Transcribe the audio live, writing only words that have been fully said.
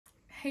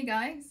Hey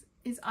guys,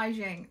 it's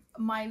Aijing.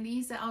 My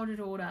Lisa Eldridge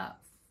order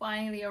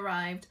finally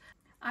arrived.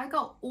 I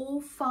got all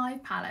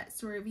 5 palettes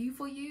to review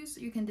for you,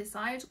 so you can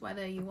decide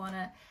whether you want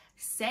to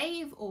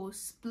save or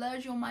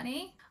splurge your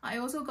money. I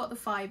also got the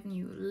 5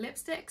 new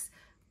lipsticks,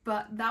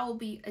 but that will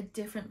be a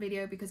different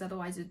video because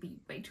otherwise it would be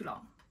way too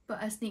long.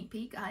 But a sneak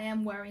peek, I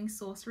am wearing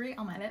Sorcery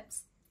on my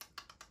lips.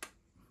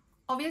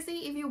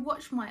 Obviously, if you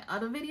watch my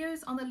other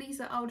videos on the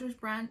Lisa Eldridge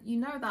brand, you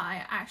know that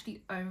I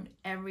actually own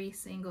every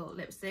single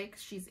lipstick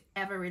she's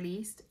ever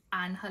released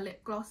and her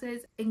lip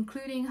glosses,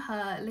 including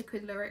her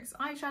liquid lyrics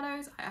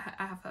eyeshadows.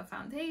 I have her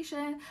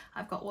foundation,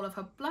 I've got all of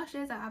her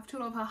blushes, I have 2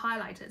 of her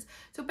highlighters.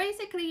 So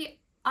basically,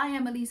 I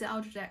am a Lisa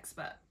Eldridge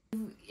expert.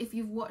 If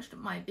you've watched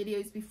my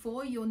videos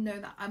before, you'll know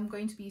that I'm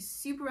going to be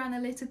super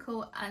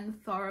analytical and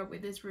thorough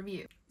with this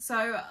review.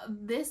 So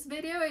this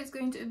video is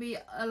going to be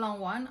a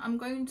long one. I'm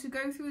going to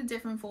go through the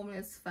different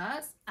formulas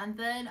first, and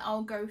then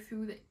I'll go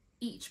through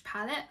each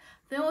palette.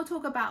 Then we'll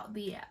talk about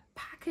the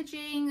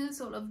packaging,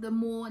 sort of the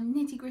more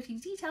nitty-gritty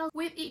details.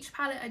 With each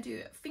palette, I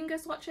do finger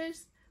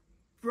swatches,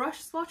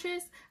 brush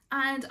swatches,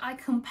 and I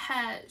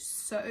compare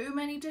so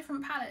many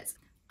different palettes.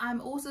 I'm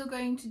also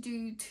going to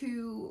do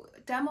 2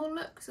 demo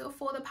looks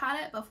for the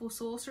palette, but for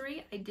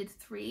Sorcery, I did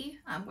 3.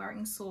 I'm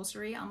wearing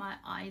Sorcery on my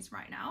eyes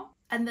right now.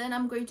 And then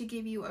I'm going to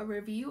give you a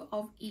review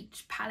of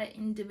each palette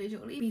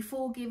individually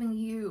before giving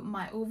you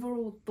my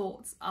overall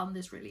thoughts on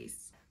this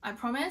release. I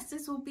promise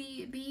this will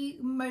be the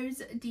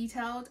most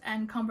detailed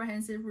and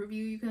comprehensive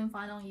review you can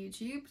find on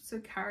YouTube, so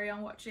carry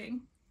on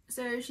watching.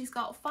 So she's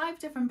got 5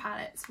 different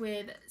palettes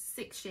with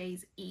 6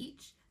 shades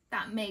each.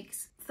 That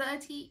makes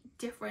 30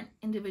 different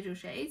individual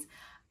shades.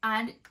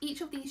 And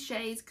each of these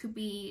shades could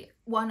be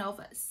one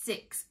of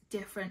 6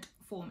 different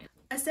formulas.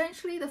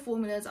 Essentially, the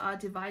formulas are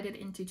divided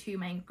into 2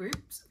 main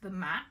groups, the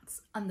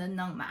mattes and the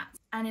non-mattes.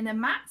 And in the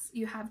mattes,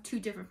 you have 2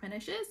 different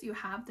finishes. You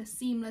have the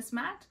seamless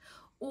matte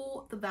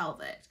or the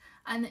velvet.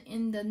 And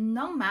in the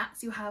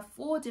non-mattes, you have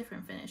 4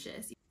 different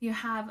finishes. You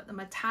have the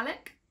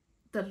metallic,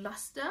 the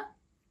luster,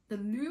 the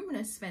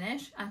luminous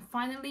finish, and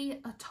finally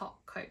a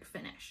top coat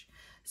finish.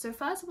 So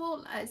first of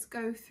all, let's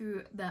go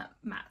through the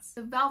mattes.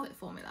 The velvet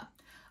formula.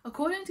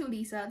 According to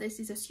Lisa, this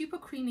is a super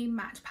creamy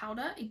matte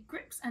powder. It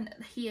grips and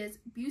adheres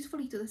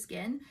beautifully to the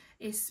skin.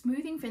 It's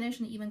smoothing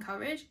finish and even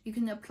coverage. You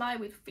can apply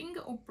with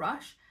finger or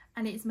brush,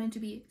 and it's meant to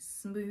be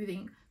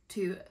smoothing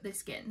to the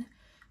skin.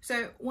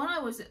 So when I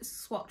was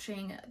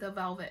swatching the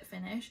velvet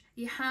finish,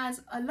 it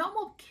has a lot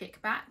more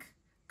kickback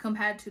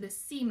compared to the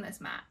seamless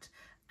matte,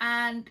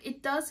 and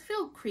it does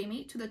feel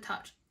creamy to the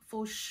touch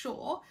for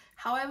sure.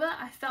 However,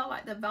 I felt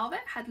like the velvet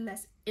had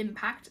less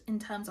impact in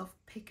terms of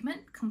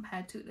pigment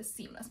compared to the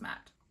seamless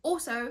matte.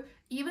 Also,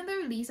 even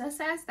though Lisa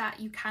says that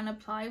you can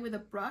apply with a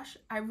brush,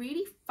 I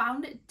really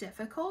found it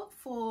difficult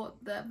for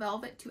the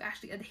velvet to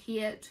actually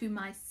adhere to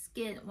my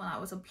skin when I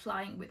was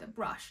applying with a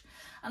brush.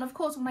 And of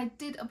course, when I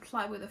did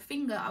apply with a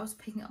finger, I was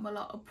picking up a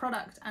lot of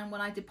product, and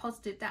when I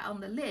deposited that on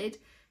the lid,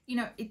 you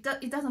know, it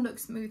doesn't look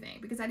smoothing,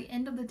 because at the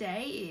end of the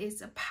day, it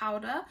is a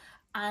powder,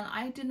 and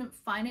I didn't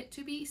find it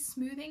to be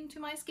smoothing to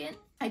my skin.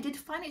 I did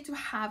find it to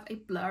have a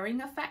blurring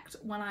effect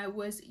when I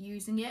was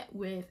using it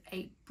with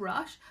a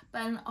brush,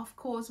 but of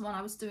course when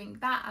I was doing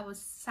that, I was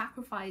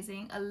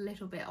sacrificing a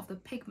little bit of the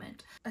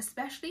pigment.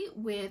 Especially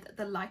with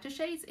the lighter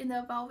shades in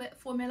the velvet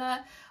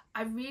formula,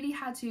 I really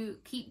had to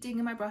keep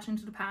digging my brush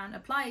into the pan,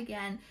 apply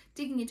again,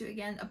 digging into it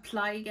again,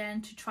 apply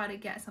again to try to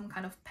get some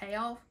kind of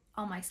payoff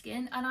on my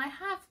skin. And I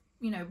have,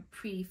 you know,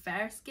 pretty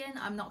fair skin.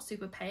 I'm not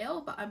super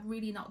pale, but I'm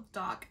really not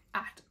dark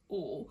at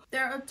all.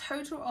 There are a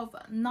total of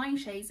 9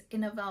 shades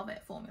in the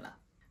velvet formula.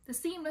 The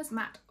seamless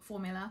matte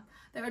formula,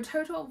 there are a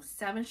total of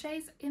 7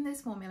 shades in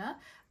this formula,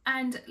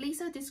 and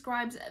Lisa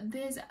describes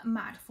this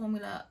matte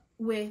formula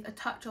with a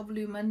touch of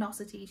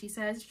luminosity. She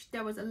says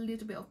there was a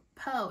little bit of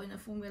pearl in the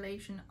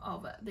formulation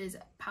of this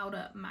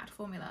powder matte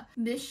formula.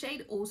 This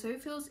shade also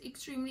feels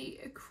extremely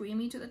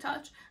creamy to the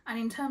touch, and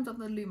in terms of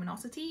the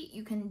luminosity,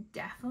 you can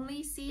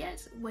definitely see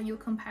it when you're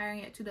comparing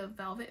it to the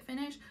velvet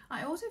finish.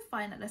 I also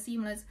find that the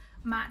seamless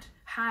matte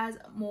has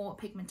more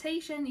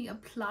pigmentation, it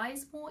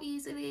applies more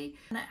easily,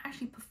 and I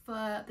actually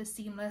prefer the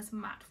seamless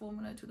matte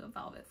formula to the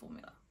velvet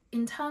formula.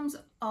 In terms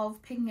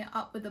of picking it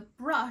up with a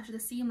brush, the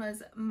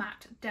seamless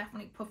matte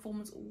definitely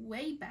performs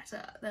way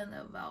better than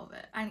the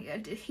velvet, and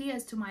it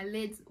adheres to my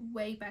lids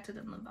way better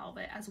than the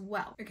velvet as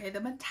well. Okay, the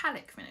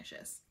metallic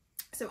finishes.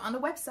 So on the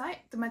website,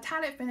 the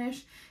metallic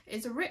finish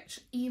is a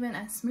rich, even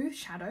and smooth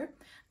shadow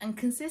and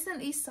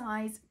consistently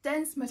sized,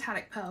 dense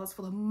metallic pearls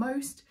for the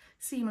most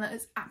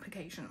seamless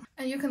application.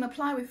 And you can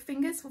apply with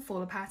fingers for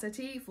full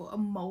opacity for a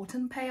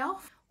molten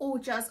payoff, or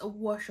just a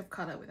wash of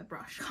colour with a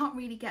brush. Can't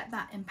really get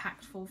that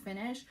impactful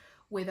finish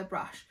with a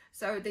brush,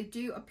 so they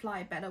do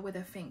apply better with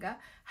a finger.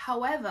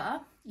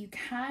 However, you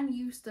can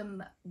use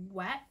them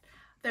wet.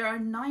 There are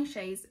 9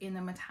 shades in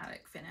the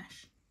metallic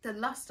finish. The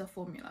luster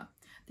formula.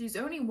 There's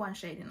only 1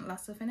 shade in the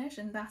luster finish,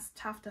 and that's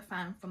Tough to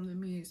Fan from the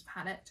Muse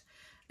palette.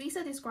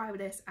 Lisa described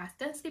this as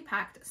densely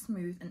packed,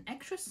 smooth and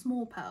extra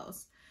small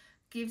pearls.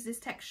 Gives this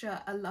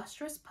texture a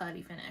lustrous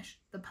pearly finish.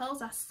 The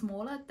pearls are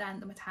smaller than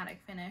the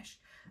metallic finish.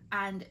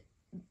 and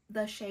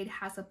the shade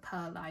has a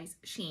pearlized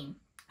sheen.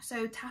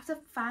 So Taffeta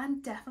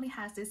Fan definitely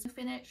has this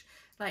finish,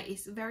 like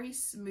it's very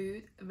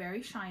smooth,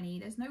 very shiny,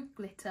 there's no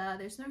glitter,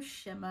 there's no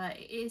shimmer,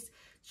 it is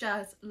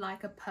just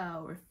like a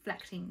pearl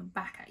reflecting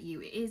back at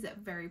you. It is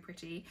very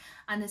pretty,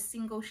 and the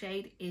single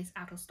shade is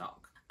out of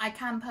stock. I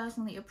can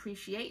personally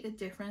appreciate the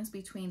difference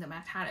between the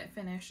metallic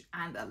finish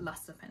and the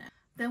luster finish.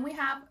 Then we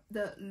have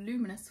the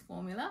luminous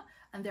formula,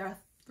 and there are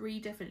 3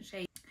 different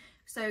shades.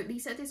 So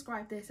Lisa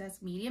described this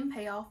as medium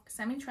payoff,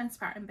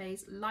 semi-transparent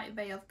base, light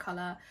veil of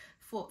color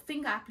for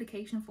finger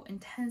application for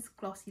intense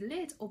glossy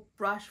lid, or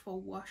brush for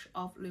wash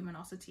of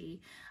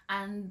luminosity.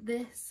 And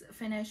this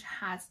finish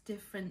has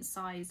different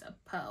size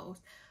of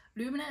pearls.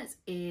 Luminous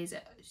is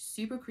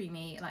super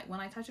creamy, like when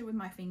I touch it with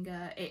my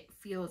finger it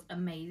feels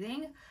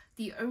amazing.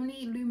 The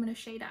only luminous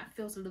shade that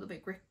feels a little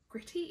bit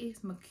gritty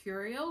is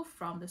Mercurial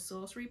from the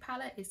Sorcery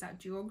palette, is that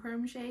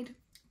duochrome shade.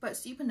 But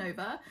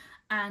Supernova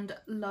and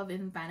Love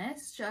in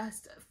Venice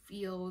just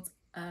feels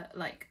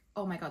like,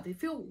 oh my god, they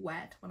feel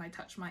wet when I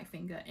touch my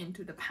finger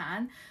into the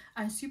pan.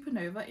 And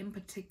Supernova in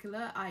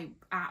particular I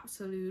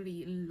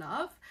absolutely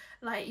love.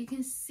 Like you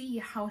can see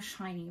how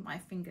shiny my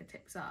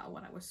fingertips are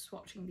when I was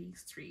swatching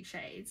these 3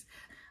 shades.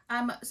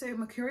 So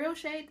Mercurial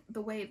shade,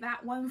 the way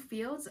that one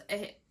feels,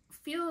 it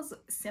feels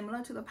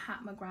similar to the Pat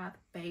McGrath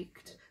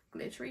Baked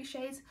glittery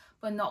shades,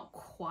 but not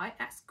quite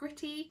as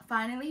gritty.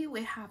 Finally,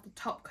 we have the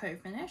top coat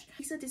finish.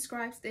 Lisa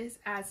describes this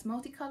as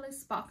multicolored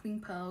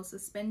sparkling pearls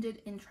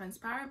suspended in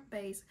transparent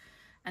base,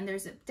 and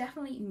there's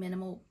definitely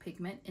minimal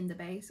pigment in the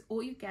base.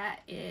 All you get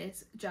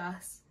is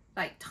just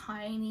like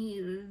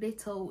tiny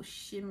little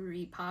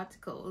shimmery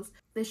particles.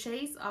 The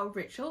shades are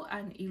Ritual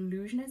and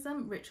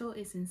Illusionism. Ritual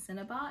is in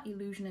Cinnabar,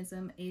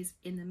 Illusionism is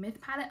in the Myth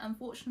palette.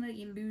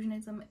 Unfortunately,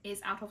 Illusionism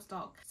is out of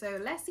stock. So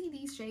let's see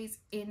these shades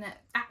in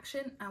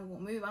action and we'll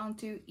move on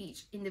to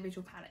each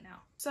individual palette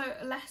now. So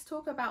let's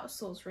talk about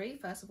Sorcery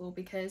first of all,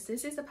 because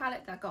this is the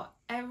palette that got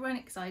everyone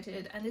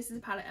excited, and this is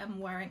the palette I'm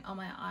wearing on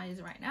my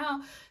eyes right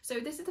now. So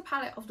this is the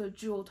palette of the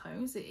jewel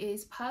tones. It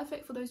is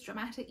perfect for those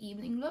dramatic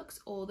evening looks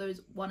or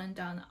those one and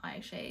done eye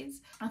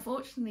shades.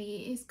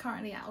 Unfortunately, it's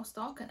currently out of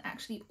stock, and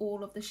actually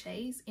all of the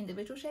shades,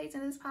 individual shades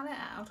in this palette,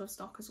 are out of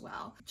stock as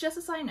well. Just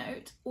a side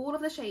note, all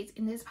of the shades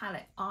in this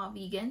palette are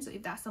vegan, so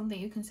if that's something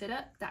you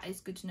consider, that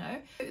is good to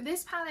know. So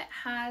this palette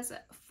has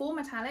 4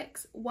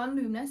 metallics, 1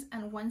 luminous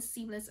and 1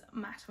 seamless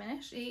matte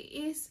finish. It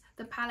is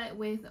the palette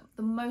with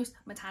the most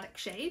metallic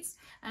shades,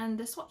 and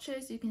the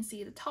swatches, you can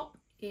see the top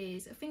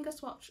is a finger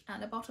swatch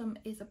and the bottom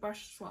is a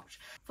brush swatch.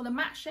 For the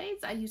matte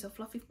shades I use a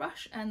fluffy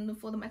brush, and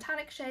for the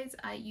metallic shades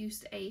I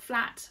used a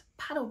flat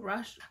paddle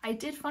brush. I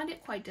did find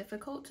it quite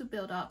difficult to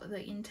build up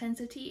the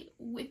intensity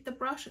with the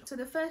brush. So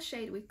the first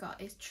shade we've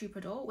got is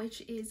Troubadour,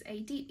 which is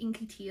a deep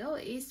inky teal.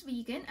 It is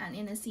vegan and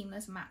in a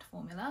seamless matte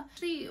formula.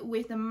 Actually,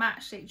 with the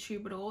matte shade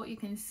Troubadour, you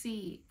can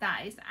see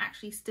that is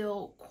actually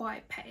still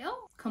quite pale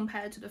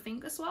compared to the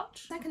finger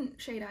swatch. Second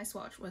shade I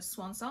swatched was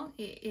Swan Song.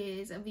 It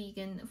is a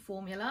vegan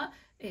formula.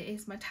 It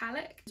is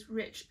metallic, it's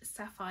rich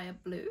sapphire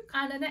blue.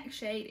 And the next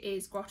shade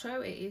is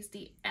Grotto. It is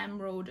the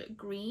emerald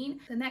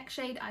green. The next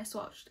shade I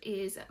swatched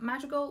is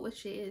Madrigal,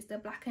 which is the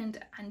blackened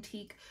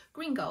antique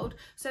green gold.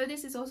 So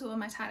this is also a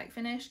metallic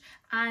finish,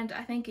 and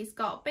I think it's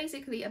got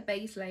basically a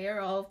base layer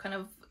of kind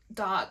of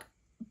dark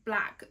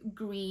black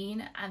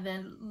green and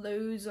then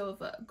loads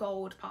of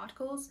gold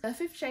particles. The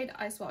fifth shade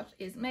I swatched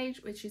is Mage,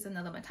 which is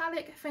another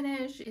metallic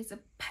finish. It's a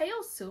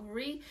pale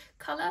silvery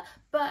color,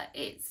 but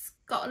it's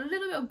got a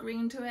little bit of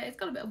green to it, it's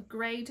got a bit of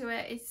grey to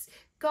it, it's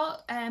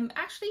got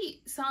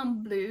actually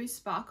some blue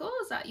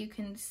sparkles that you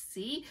can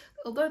see,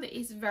 although it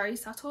is very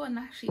subtle, and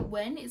actually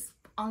when it's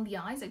on the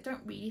eyes I don't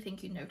really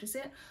think you notice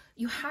it.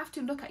 You have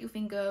to look at your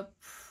finger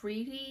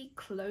pretty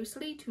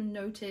closely to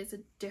notice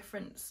the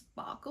different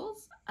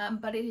sparkles,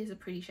 but it is a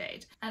pretty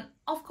shade. And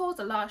of course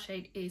the last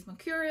shade is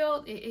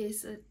Mercurial. It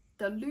is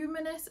the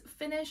luminous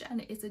finish,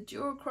 and it is a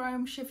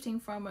duochrome shifting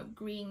from a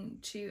green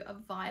to a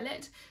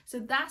violet. So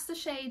that's the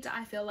shade that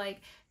I feel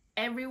like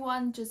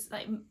everyone just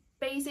like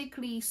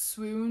basically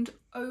swooned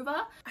over.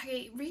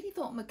 I really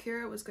thought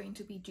Mercurial was going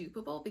to be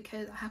dupeable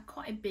because I have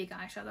quite a big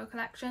eyeshadow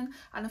collection,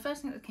 and the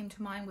first thing that came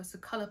to mind was the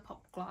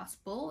Colourpop Glass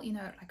Ball, you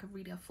know, like a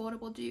really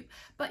affordable dupe,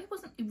 but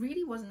it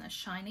really wasn't as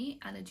shiny,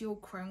 and the dual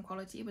chrome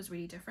quality was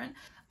really different.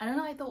 And then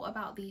I thought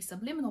about the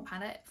Subliminal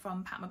palette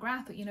from Pat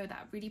McGrath, you know,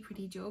 that really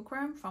pretty dual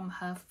chrome from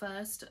her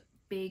first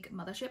big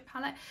Mothership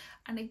palette,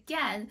 and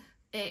again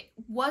it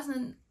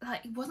wasn't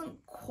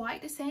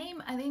quite the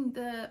same. I think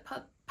the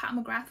Pat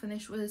McGrath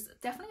finish was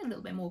definitely a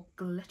little bit more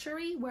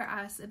glittery,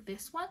 whereas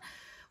this one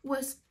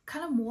was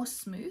kind of more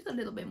smooth, a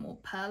little bit more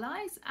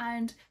pearlized,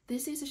 and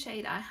this is a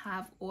shade I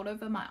have all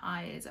over my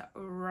eyes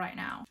right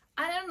now.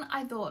 And then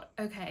I thought,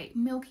 okay,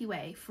 Milky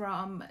Way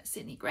from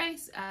Sydney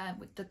Grace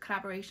with the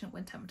collaboration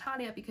with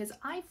Termitalia, because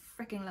I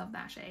freaking love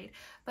that shade,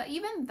 but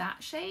even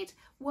that shade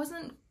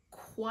wasn't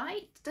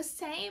quite the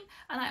same,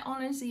 and I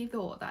honestly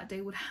thought that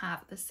they would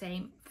have the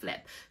same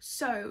flip.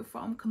 So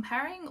from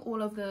comparing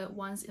all of the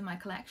ones in my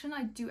collection,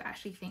 I do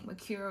actually think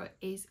Mercurial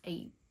is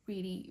a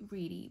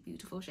really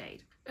beautiful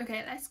shade.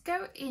 Okay, let's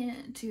go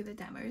into the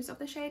demos of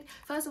the shade.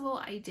 First of all,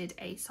 I did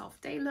a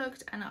soft day look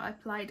and I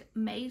applied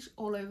Mage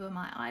all over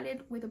my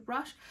eyelid with a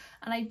brush,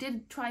 and I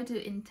did try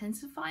to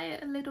intensify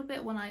it a little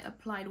bit when I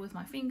applied with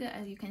my finger.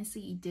 As you can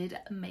see, it did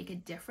make a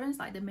difference,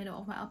 like the middle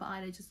of my upper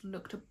eyelid just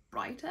looked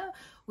brighter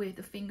with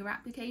the finger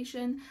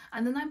application.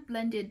 And then I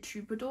blended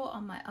Troubadour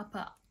on my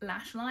upper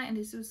lash line, and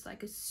this was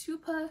like a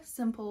super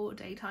simple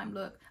daytime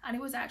look, and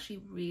it was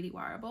actually really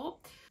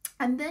wearable.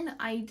 And then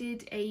I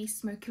did a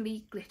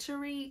smokily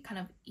glittery kind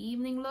of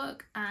evening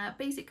look.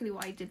 Basically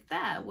what I did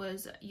there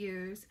was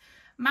use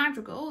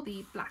Madrigal,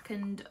 the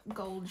blackened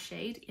gold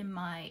shade, in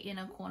my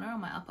inner corner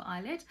on my upper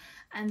eyelid,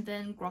 and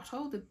then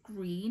Grotto, the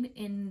green,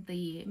 in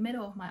the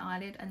middle of my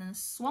eyelid, and then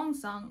Swan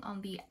Song on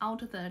the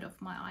outer third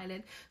of my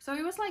eyelid. So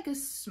it was like a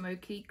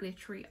smoky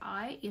glittery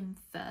eye in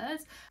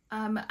thirds,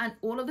 and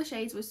all of the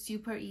shades were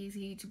super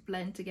easy to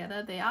blend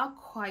together. They are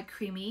quite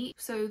creamy,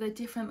 so the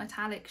different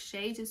metallic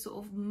shades is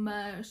sort of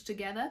merged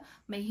together,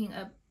 making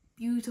a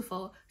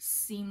beautiful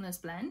seamless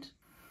blend.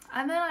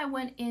 And then I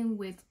went in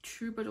with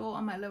Troubadour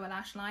on my lower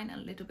lash line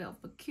and a little bit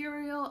of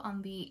Mercurial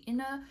on the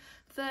inner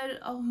third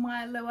of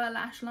my lower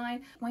lash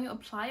line. When you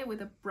apply it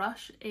with a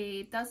brush,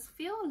 it does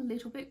feel a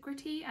little bit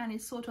gritty, and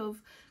it's sort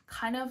of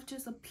kind of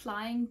just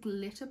applying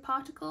glitter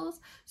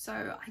particles. So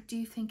I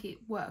do think it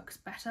works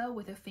better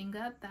with a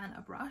finger than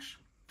a brush.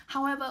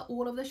 However,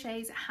 all of the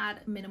shades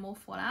had minimal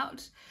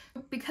fallout.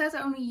 Because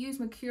I only used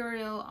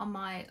Mercurial on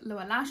my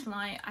lower lash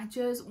line, I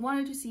just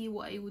wanted to see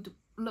what it would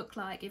look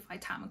like if I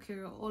tap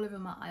Mercurial all over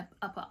my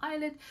upper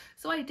eyelid.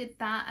 So I did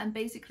that, and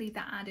basically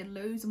that added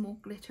loads more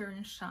glitter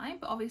and shine,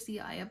 but obviously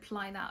I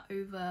applied that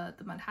over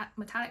the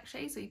metallic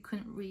shade, so you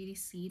couldn't really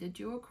see the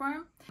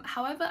duochrome.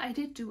 However, I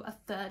did do a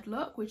third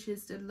look, which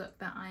is the look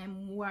that I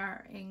am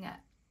wearing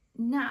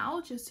now,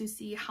 just to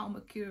see how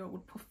Mercurial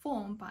would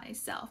perform by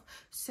itself.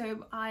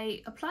 So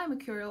I apply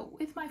Mercurial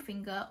with my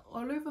finger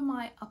all over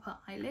my upper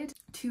eyelid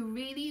to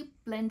really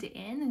blend it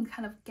in and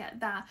kind of get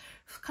that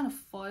kind of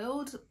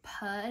foiled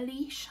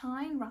pearly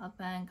shine rather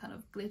than kind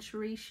of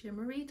glittery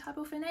shimmery type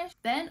of finish.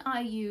 Then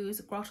I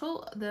use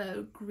Grotto,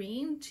 the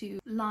green, to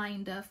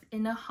line the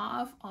inner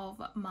half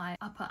of my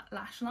upper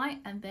lash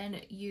line, and then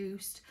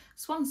used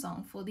Swan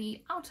Song for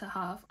the outer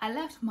half. I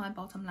left my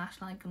bottom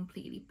lash line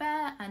completely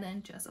bare and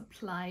then just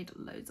applied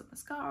loads of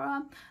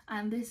mascara,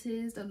 and this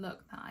is the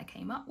look that I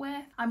came up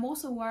with. I'm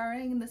also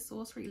wearing the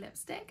Sorcery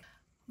lipstick.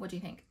 What do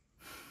you think?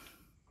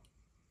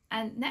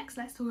 And next,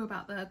 let's talk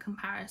about the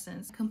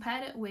comparisons.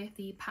 Compared it with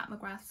the Pat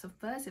McGrath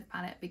Subversive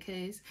palette,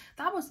 because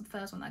that was the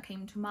first one that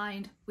came to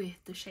mind with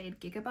the shade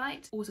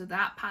Gigabyte. Also,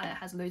 that palette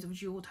has loads of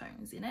jewel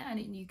tones in it, and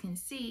you can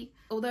see,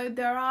 although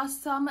there are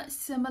some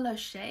similar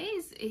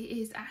shades, it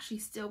is actually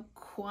still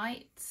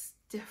quite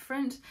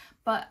different.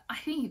 But I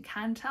think you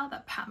can tell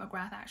that Pat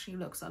McGrath actually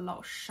looks a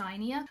lot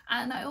shinier.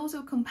 And I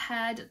also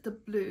compared the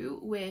blue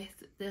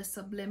with the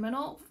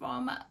Subliminal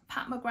from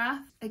Pat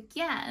McGrath.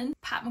 Again,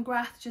 Pat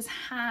McGrath just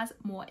has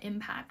more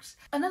impact.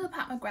 Another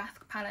Pat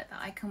McGrath palette that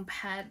I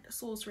compared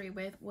Sorcery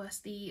with was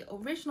the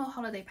original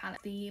holiday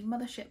palette, the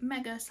Mothership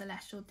Mega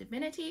Celestial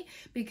Divinity,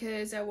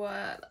 because there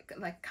were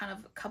like kind of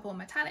a couple of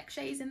metallic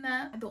shades in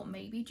there. I thought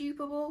maybe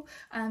dupable,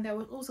 and there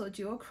was also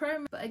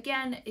duochrome, but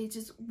again, it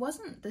just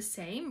wasn't the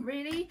same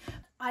really.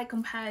 I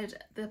compared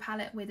the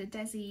palette with the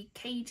Desi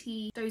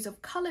Katie Dose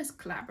of Colours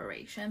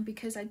collaboration,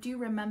 because I do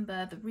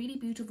remember the really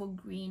beautiful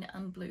green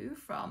and blue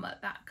from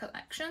that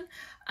collection.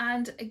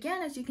 And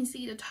again, as you can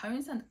see, the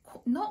tones are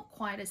not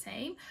quite the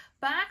same,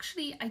 but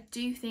actually I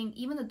do think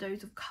even the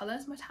Dose of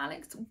Colours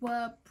metallics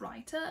were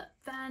brighter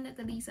than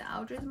the Lisa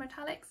Eldridge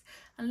metallics.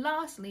 And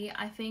lastly,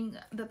 I think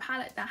the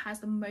palette that has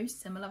the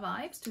most similar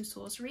vibes to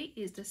Sorcery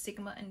is the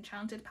Sigma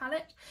Enchanted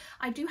palette.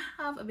 I do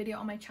have a video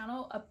on my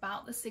channel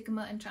about the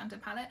Sigma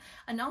Enchanted palette,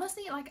 and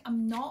honestly, like,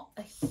 I'm not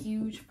a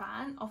huge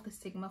fan of the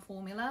Sigma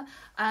formula,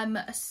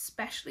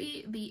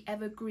 especially the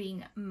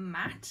Evergreen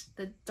Matte,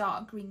 the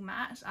dark green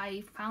matte.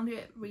 I found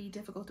it really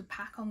difficult to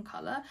pack on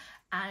colour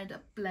and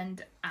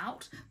blend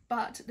out,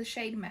 but the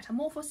shade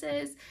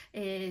Metamorphosis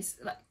is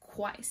like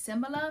quite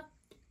similar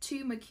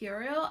to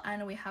Mercurial,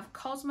 and we have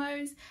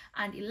Cosmos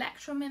and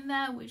Electrum in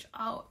there, which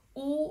are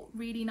all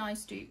really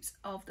nice dupes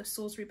of the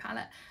Sorcery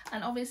palette.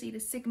 And obviously the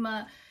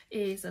Sigma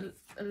is a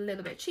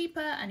little bit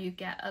cheaper and you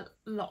get a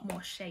lot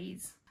more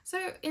shades.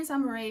 So in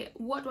summary,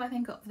 what do I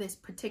think of this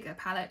particular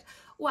palette?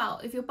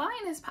 Well, if you're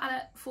buying this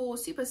palette for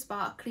super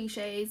sparkly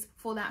shades,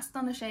 for that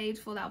stunner shade,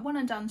 for that one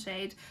and done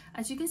shade,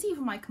 as you can see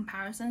from my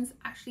comparisons,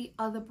 actually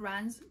other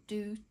brands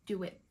do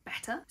it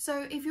better.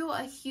 So if you're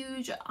a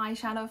huge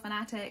eyeshadow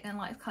fanatic and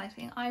like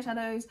collecting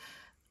eyeshadows,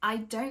 I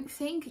don't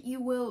think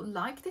you will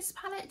like this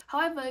palette.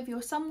 However, if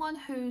you're someone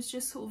who's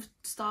just sort of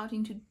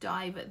starting to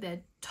dive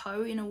their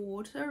toe in a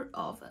water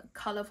of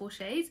colourful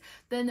shades,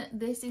 then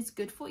this is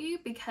good for you,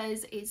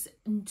 because it's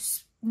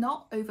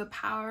not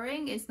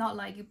overpowering. It's not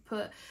like you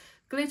put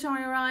glitter on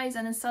your eyes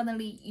and then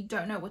suddenly you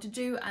don't know what to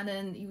do and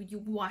then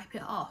you wipe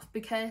it off,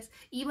 because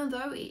even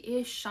though it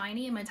is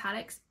shiny and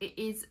metallics, it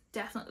is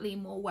definitely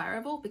more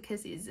wearable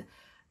because it's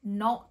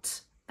not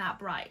that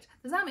bright.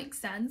 Does that make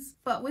sense?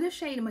 But with the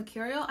shade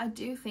Mercurial, I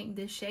do think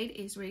this shade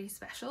is really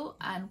special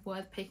and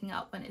worth picking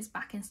up when it's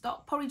back in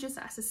stock, probably just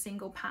as a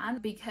single pan,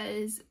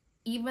 because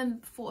even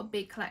for a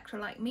big collector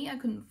like me, I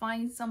couldn't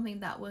find something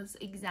that was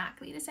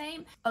exactly the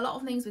same. A lot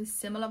of things with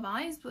similar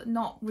vibes, but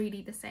not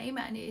really the same,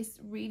 and it is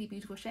really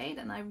beautiful shade,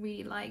 and I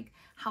really like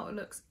how it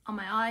looks on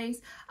my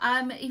eyes.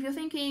 If you're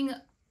thinking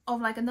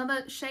of like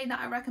another shade that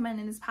I recommend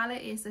in this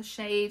palette, is the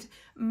shade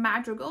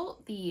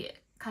Madrigal, the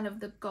kind of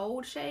the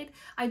gold shade.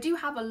 I do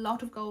have a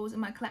lot of golds in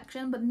my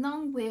collection, but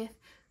none with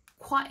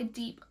quite a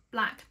deep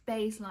black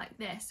base like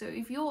this. So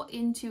if you're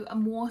into a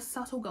more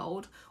subtle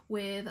gold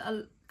with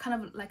a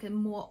kind of like a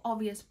more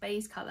obvious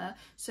base color,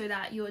 so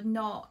that you're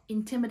not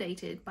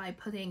intimidated by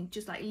putting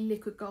just like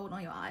liquid gold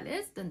on your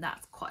eyelids, then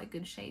that's quite a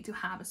good shade to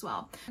have as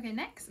well. Okay,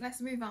 next let's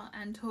move on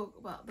and talk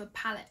about the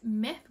palette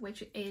Myth,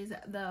 which is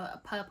the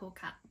purple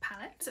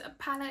palette. So a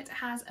palette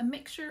has a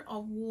mixture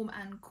of warm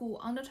and cool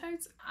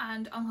undertones,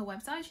 and on her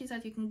website she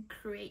said you can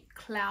create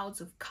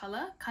clouds of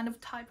color kind of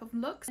type of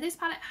looks. This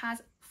palette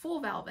has 4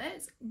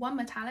 velvets, 1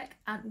 metallic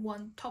and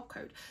 1 top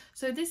coat.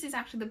 So this is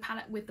actually the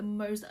palette with the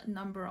most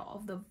number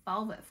of the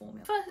velvet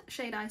formula. First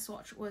shade I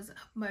swatched was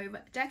Mauve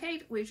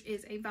Decade, which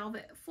is a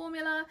velvet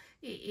formula.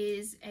 It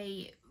is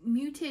a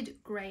muted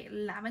grey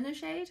lavender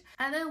shade.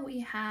 And then we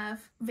have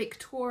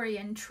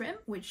Victorian Trim,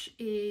 which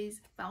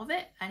is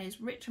velvet and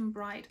is rich and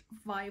bright,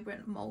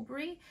 vibrant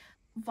mulberry.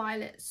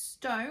 Violet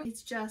Stone,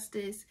 it's just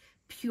this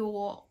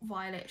pure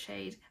violet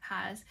shade,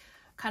 has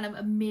kind of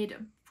a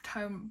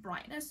mid-tone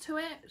brightness to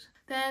it.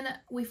 Then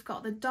we've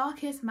got the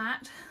darkest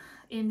matte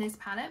in this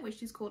palette,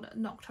 which is called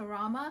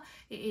Nocturama.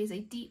 It is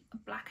a deep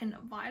black and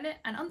violet,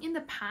 and in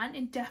the pan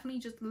it definitely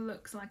just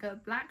looks like a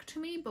black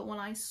to me, but when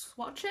I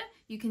swatch it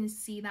you can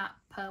see that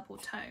purple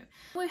tone.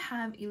 We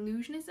have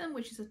Illusionism,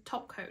 which is a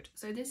top coat.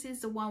 So this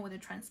is the one with a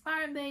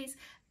transparent base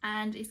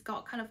and it's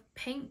got kind of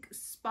pink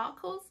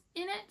sparkles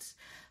in it.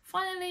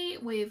 Finally,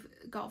 we've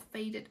got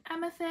Faded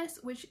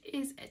Amethyst, which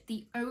is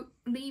the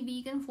only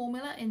vegan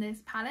formula in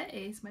this palette. It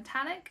is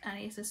metallic and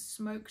it's a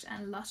smoked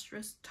and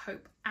lustrous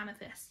taupe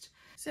amethyst.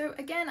 So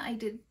again, I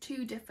did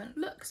 2 different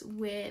looks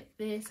with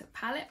this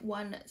palette,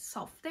 one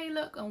soft day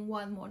look and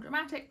one more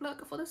dramatic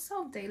look. For the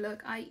soft day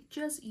look, I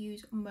just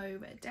used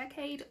Mauve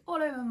Decade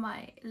all over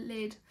my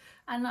lid,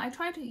 and I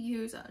tried to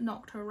use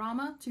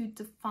Nocturama to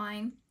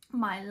define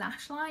my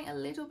lash line a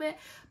little bit,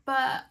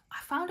 but I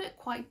found it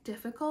quite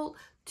difficult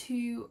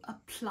to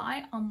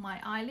apply on my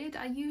eyelid.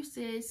 I used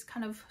this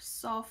kind of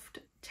soft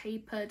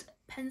tapered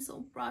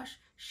pencil brush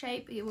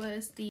shape. It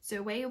was the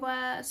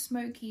Zoewa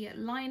Smoky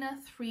Liner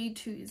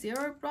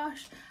 320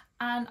 brush,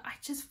 and I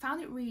just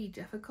found it really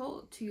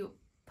difficult to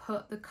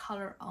put the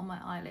color on my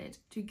eyelid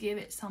to give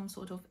it some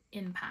sort of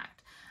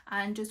impact.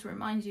 And just to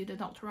remind you, the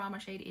Nocturama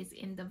shade is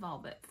in the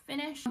velvet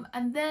finish.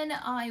 And then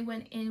I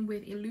went in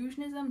with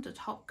Illusionism, the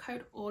top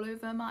coat, all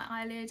over my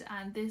eyelid,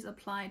 and this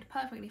applied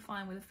perfectly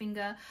fine with a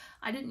finger.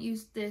 I didn't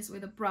use this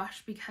with a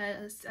brush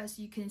because, as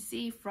you can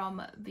see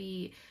from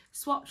the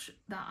swatch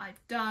that I've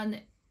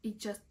done, it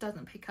just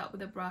doesn't pick up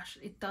with a brush.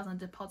 It doesn't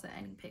deposit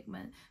any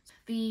pigment.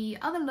 The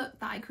other look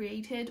that I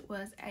created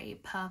was a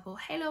purple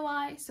halo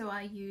eye, so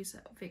I used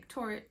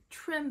Victoria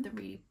Trim, the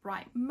really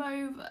bright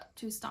mauve,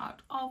 to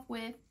start off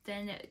with,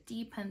 then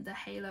deepen the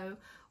halo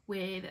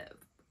with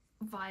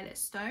Violet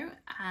Stone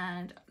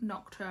and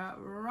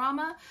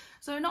Nocturama.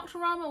 So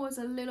Nocturama was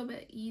a little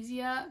bit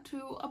easier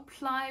to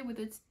apply with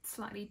a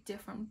slightly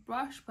different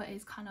brush, but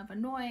it's kind of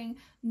annoying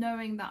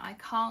knowing that I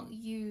can't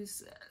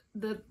use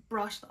the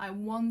brush that I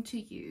want to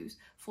use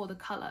for the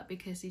color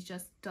because it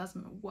just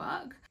doesn't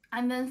work.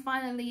 And then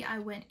finally I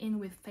went in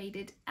with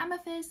Faded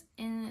Amethyst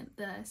in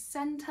the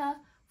center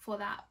for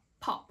that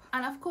pop.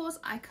 And of course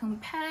I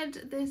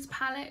compared this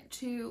palette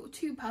to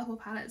 2 purple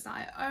palettes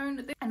that I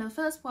owned, and the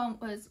first one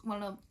was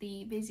one of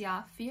the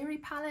Viseart Theory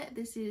palette.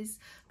 This is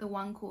the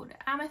one called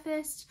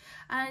Amethyst,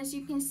 and as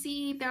you can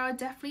see there are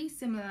definitely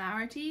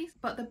similarities,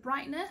 but the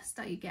brightness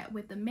that you get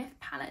with the Myth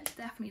palette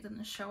definitely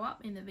doesn't show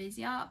up in the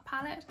Viseart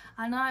palette.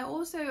 And I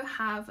also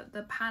have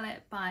the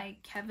palette by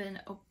Kevin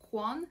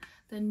Aucoin,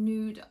 the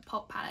Nude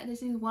Pop palette.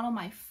 This is one of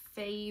my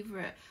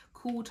favorite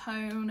cool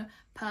tone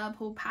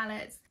purple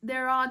palettes.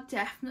 There are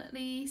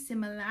definitely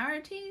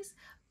similarities,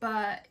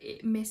 but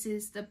it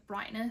misses the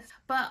brightness.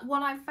 But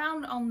what I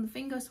found on the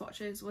finger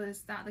swatches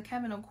was that the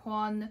Kevin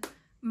Aucoin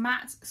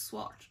matte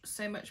swatch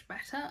so much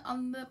better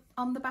on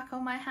the back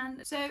of my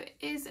hand. So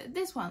is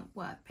this one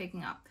worth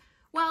picking up?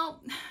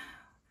 Well,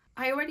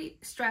 I already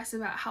stressed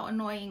about how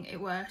annoying it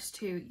was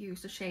to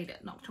use the shade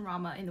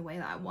Nocturama in the way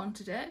that I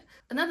wanted it.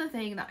 Another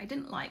thing that I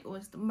didn't like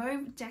was the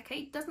Mauve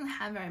Decade doesn't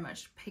have very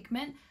much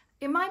pigment.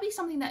 It might be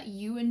something that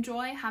you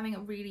enjoy, having a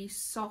really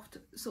soft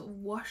sort of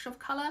wash of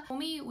colour. For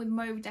me, with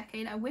Mauve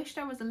Decade, I wish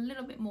there was a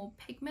little bit more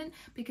pigment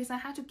because I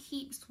had to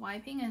keep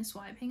swiping and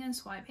swiping and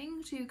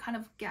swiping to kind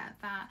of get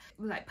that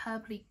like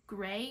purpley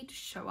grey to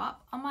show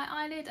up on my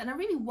eyelid, and I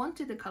really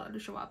wanted the colour to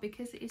show up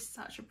because it is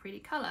such a pretty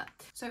colour.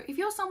 So if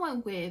you're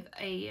someone with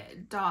a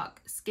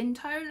dark skin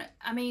tone,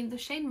 I mean the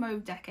shade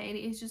Mauve Decade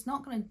is just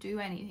not going to do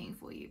anything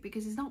for you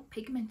because it's not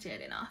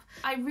pigmented enough.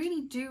 I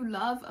really do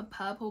love a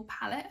purple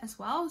palette as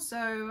well,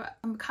 so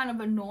I'm kind of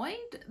annoyed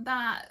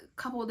that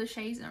a couple of the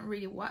shades don't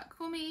really work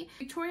for me.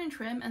 Victorian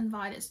Trim and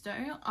Violet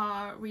Stone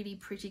are really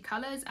pretty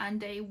colours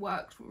and they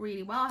worked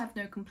really well. I have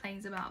no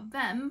complaints about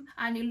them.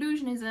 And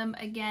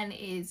Illusionism again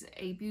is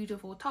a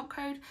beautiful top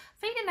coat.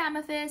 Faded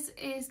Amethyst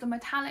is the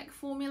metallic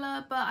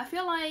formula, but I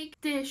feel like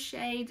this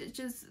shade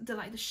just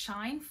the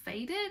shine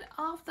faded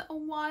after a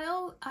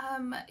while.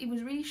 It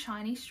was really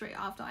shiny straight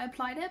after I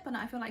applied it, but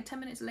I feel like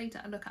 10 minutes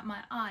later I look at my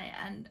eye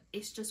and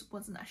it just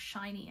wasn't as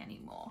shiny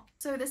anymore.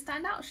 So the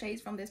standout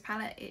shades from this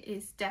palette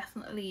is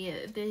definitely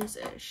this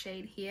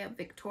shade here,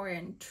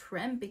 Victorian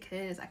Trim,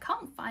 because I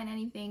can't find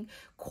anything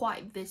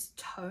quite this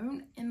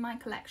tone in my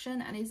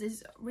collection, and it's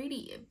this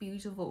really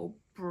beautiful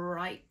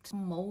bright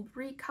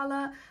mulberry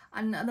color.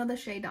 And another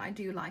shade that I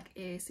do like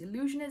is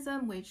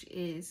Illusionism, which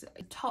is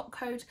a top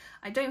coat.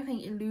 I don't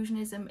think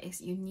Illusionism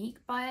is unique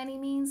by any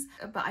means,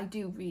 but I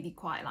do really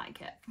quite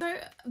like it. So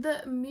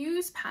the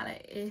Muse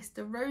palette is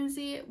the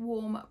rosy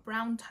warm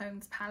brown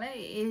tones palette.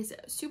 It is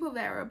super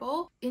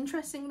variable.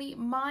 Interestingly,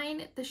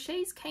 mine, the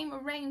shades came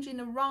arranged in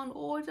the wrong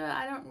order.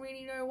 I don't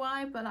really know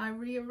why, but I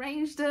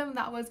rearranged them.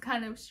 That was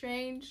kind of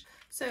strange.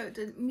 So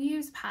the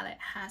Muse palette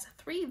has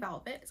 3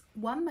 velvets,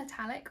 1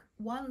 metallic,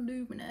 1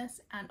 luminous,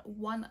 and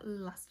 1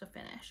 luster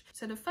finish.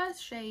 So the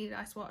first shade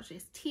I swatched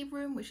is Tea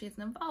Room, which is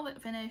a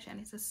velvet finish and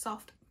it's a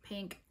soft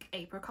pink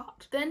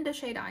apricot. Then the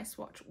shade I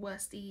swatched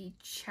was the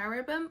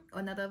Cherubim,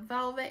 another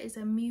velvet, is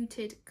a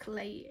muted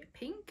clay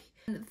pink.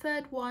 And the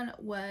third one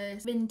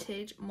was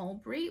Vintage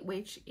Mulberry,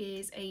 which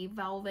is a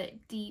velvet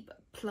deep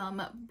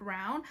plum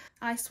brown.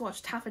 I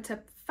swatched Taffeta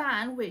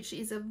Fan, which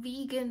is a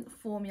vegan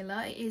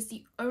formula. It is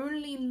the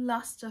only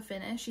luster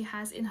finish she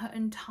has in her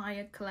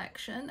entire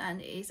collection, and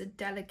it is a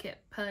delicate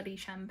pearly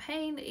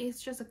champagne.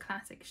 It's just a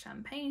classic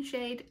champagne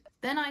shade.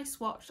 Then I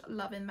swatched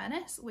Love in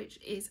Venice, which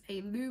is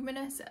a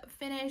luminous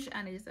finish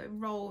and is a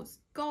rose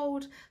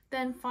gold.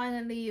 Then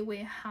finally we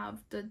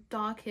have the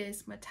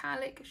darkest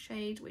metallic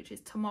shade, which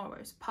is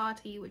Tomorrow's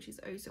Party, which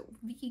is also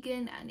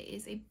vegan and it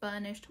is a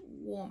burnished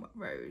warm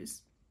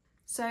rose.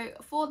 So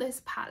for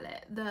this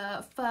palette,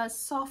 the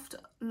first soft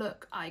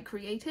look I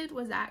created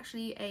was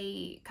actually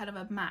a kind of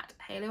a matte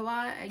halo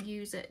eye. I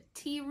used a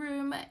Tea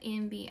Room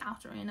in the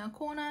outer inner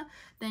corner,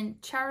 then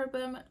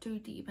Cherubim to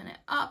deepen it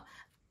up,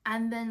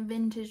 and then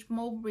Vintage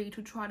Mulberry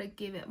to try to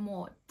give it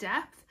more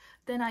depth.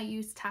 Then I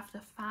used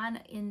Taffeta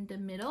Fan in the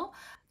middle.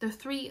 The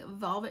 3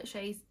 velvet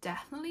shades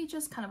definitely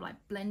just kind of like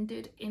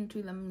blended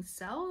into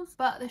themselves,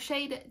 but the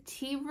shade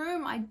Tea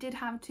Room, I did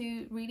have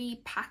to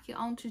really pack it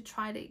on to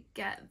try to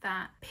get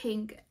that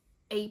pink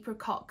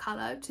apricot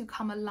color to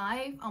come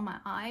alive on my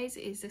eyes.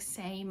 Is the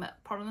same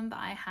problem that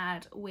I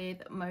had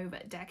with Mauve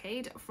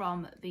Decade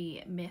from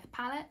the Myth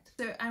palette.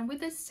 So, and with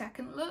the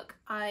second look,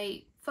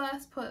 I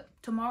first put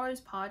Tomorrow's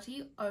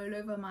Party all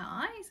over my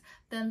eyes,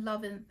 then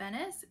Love in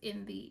Venice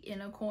in the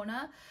inner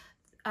corner.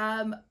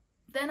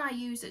 Then I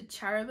used a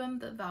Cherubim,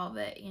 the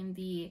velvet, in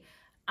the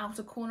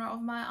outer corner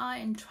of my eye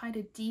and try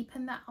to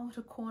deepen that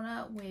outer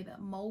corner with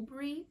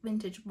Mulberry,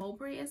 Vintage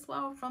Mulberry as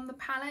well from the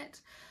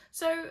palette.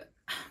 So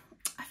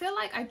I feel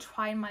like I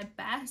tried my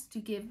best to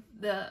give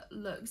the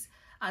looks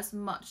as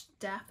much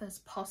depth as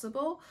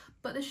possible,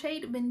 but the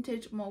shade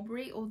Vintage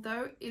Mulberry,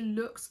 although it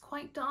looks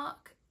quite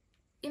dark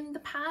in the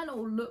pan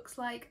or looks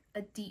like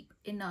a deep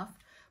enough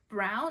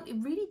brown, it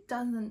really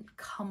doesn't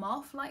come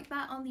off like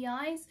that on the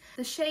eyes.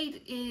 The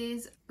shade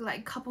is like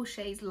a couple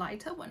shades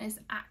lighter when it's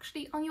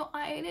actually on your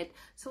eyelid,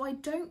 so I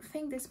don't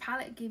think this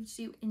palette gives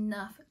you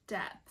enough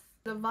depth.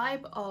 The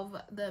vibe of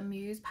the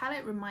Muse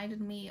palette reminded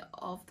me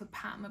of the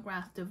Pat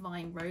McGrath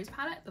Divine Rose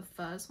palette, the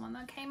first one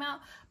that came out,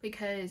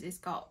 because it's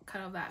got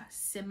kind of that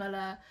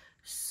similar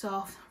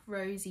soft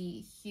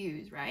rosy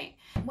hues, right?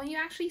 When you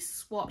actually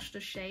swatch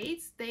the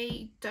shades,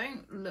 they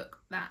don't look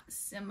that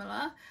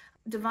similar.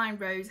 Divine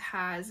Rose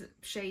has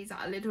shades that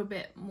are a little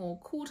bit more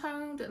cool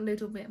toned, a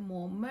little bit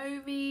more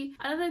mauvey.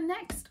 And the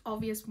next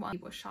obvious one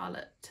was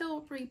Charlotte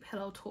Tilbury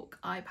Pillow Talk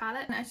Eye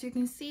Palette. And as you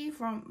can see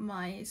from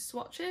my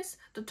swatches,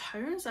 the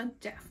tones are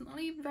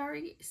definitely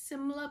very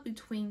similar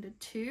between the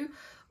two.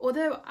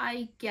 Although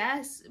I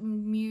guess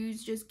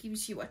Muse just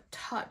gives you a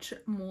touch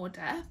more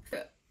depth.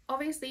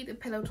 Obviously the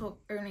Pillow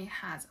Talk only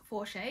has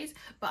 4 shades,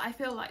 but I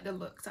feel like the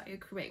looks that you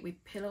create with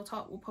Pillow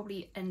Talk will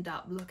probably end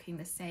up looking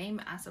the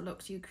same as the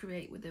looks you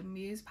create with the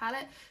Muse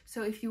palette.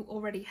 So if you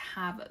already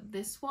have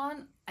this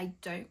one, I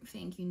don't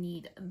think you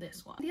need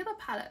this one. The other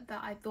palette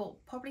that I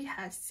thought probably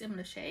has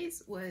similar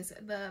shades was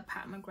the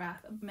Pat McGrath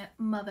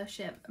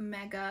Mothership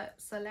Mega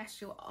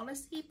Celestial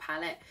Odyssey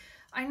palette.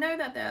 I know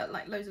that there are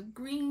like loads of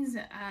greens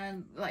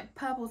and like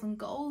purples and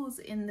golds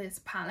in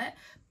this palette,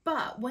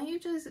 but when you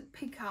just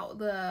pick out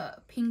the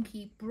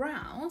pinky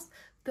browns,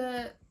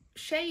 the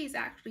shades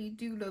actually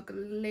do look a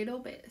little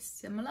bit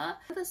similar.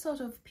 The sort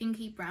of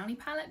pinky brownie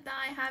palette that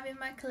I have in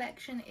my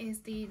collection is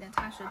the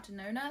Natasha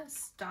Denona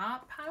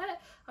Star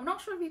palette. I'm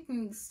not sure if you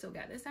can still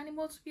get this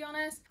anymore, to be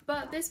honest,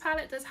 but this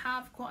palette does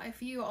have quite a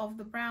few of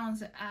the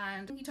browns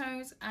and pinky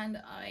tones,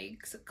 and I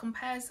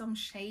compare some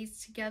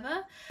shades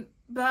together.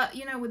 But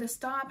you know, with the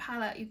Star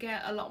palette you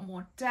get a lot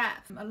more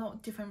depth, a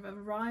lot different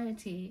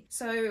variety,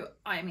 so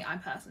I mean I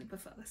personally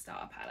prefer the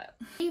Star palette.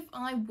 If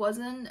I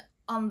wasn't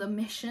on the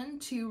mission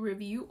to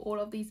review all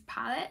of these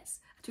palettes,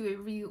 to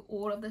review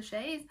all of the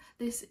shades,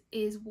 this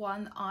is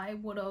one I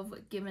would have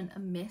given a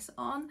miss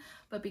on,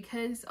 but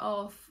because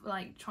of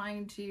like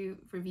trying to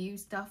review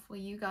stuff for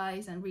you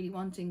guys and really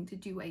wanting to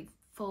do a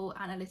full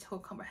analytical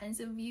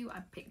comprehensive view,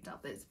 I picked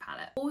up this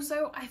palette.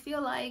 Also, I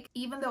feel like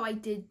even though I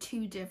did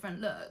 2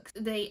 different looks,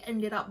 they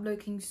ended up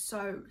looking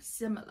so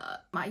similar.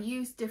 I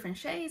used different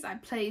shades, I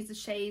placed the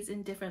shades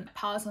in different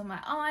parts of my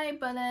eye,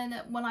 but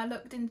then when I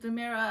looked into the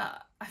mirror,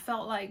 I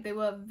felt like they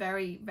were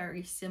very,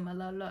 very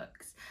similar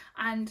looks.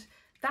 And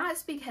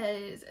that's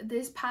because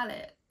this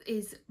palette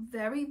is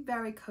very,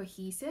 very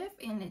cohesive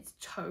in its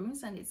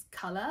tones and its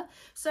color.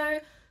 So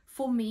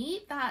for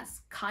me,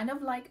 that's kind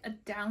of like a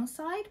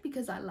downside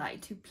because I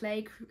like to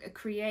play,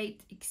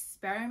 create,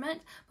 experiment.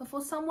 But for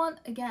someone,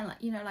 again,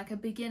 like, you know, like a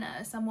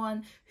beginner,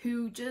 someone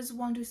who just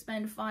want to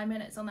spend 5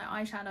 minutes on their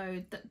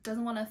eyeshadow, that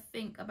doesn't want to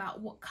think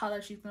about what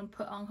color she's going to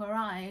put on her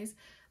eyes,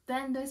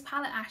 then this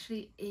palette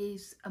actually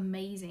is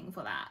amazing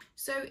for that.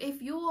 So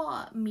if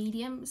you're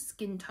medium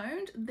skin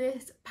toned,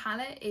 this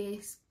palette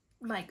is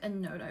like a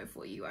no-no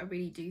for you. I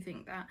really do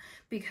think that,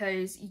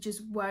 because you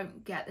just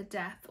won't get the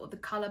depth or the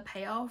color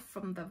payoff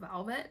from the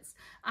velvets.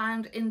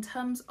 And in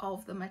terms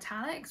of the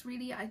metallics,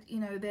 really, you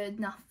know, they're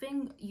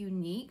nothing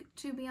unique,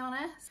 to be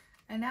honest.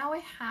 And now I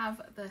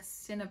have the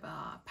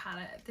Cinnabar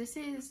palette. This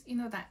is, you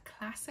know, that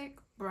classic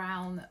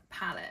brown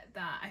palette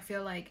that I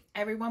feel like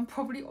everyone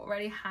probably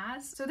already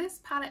has. So this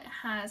palette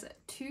has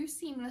 2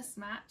 seamless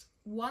matte,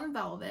 1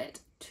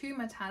 velvet, 2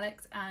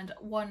 metallics, and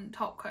 1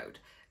 top coat.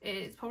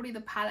 It's probably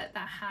the palette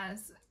that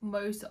has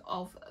most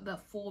of the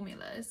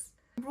formulas.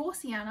 Raw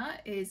Sienna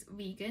is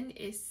vegan,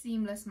 is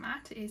seamless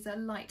matte, is a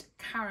light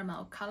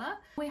caramel color.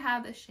 We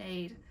have the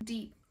shade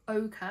Deep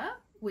Ochre,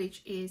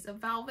 which is a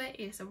velvet,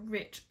 is a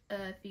rich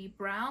earthy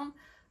brown.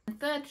 The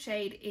third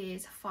shade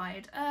is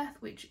Fired Earth,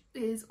 which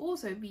is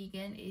also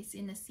vegan, is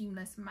in a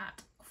seamless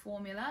matte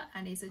formula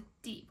and is a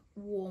deep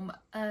warm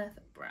earth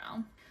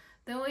brown.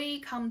 Then we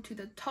come to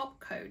the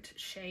top coat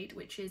shade,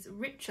 which is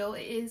Ritual.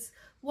 It is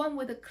one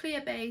with a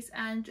clear base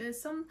and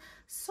just some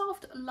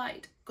soft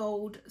light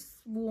gold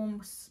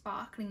warm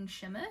sparkling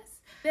shimmers.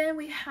 Then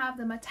we have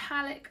the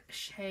metallic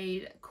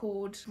shade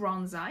called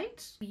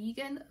Bronzite,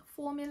 vegan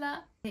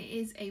formula. It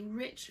is a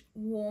rich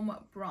warm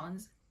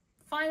bronze.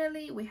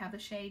 Finally, we have the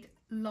shade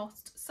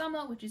Lost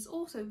Summer, which is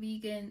also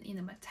vegan in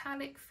a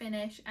metallic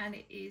finish, and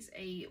it is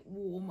a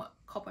warm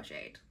copper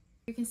shade.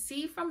 You can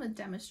see from the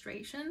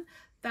demonstration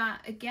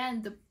that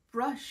again the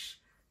brush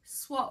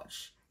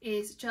swatch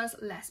is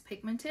just less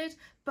pigmented,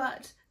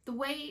 but the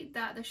way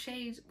that the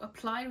shades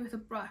applied with the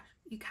brush,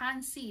 you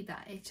can see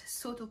that it just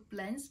sort of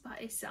blends by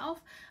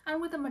itself.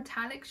 And with the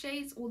metallic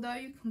shades, although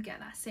you can get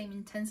that same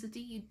intensity,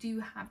 you do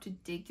have to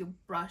dig your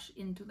brush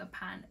into the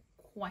pan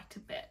quite a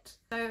bit.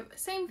 So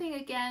same thing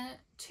again,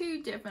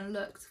 2 different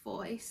looks.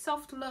 For a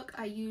soft look,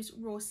 I use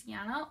Raw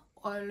Sienna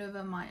all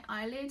over my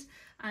eyelid,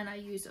 and I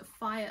use a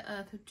Fire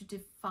Earth to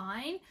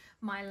define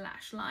my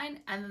lash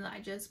line, and then I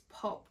just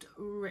popped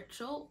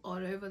Ritual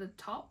all over the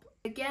top.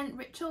 Again,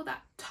 Ritual,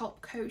 that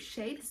top coat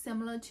shade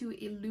similar to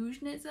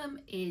Illusionism,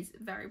 is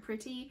very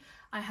pretty.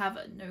 I have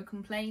no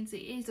complaints. It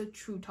is a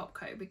true top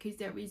coat because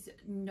there is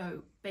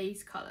no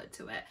base color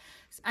to it.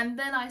 And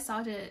then I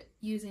started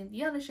using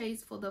the other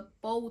shades for the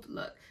bold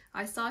look.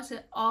 I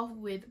started off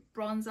with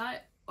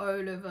Bronzite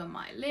all over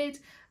my lid,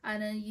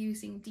 and then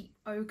using Deep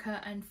Ochre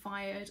and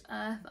Fired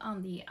Earth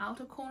on the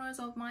outer corners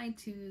of mine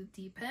to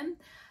deepen.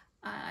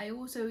 I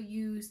also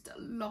used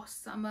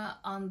Lost Summer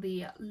on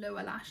the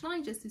lower lash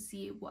line just to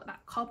see what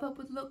that copper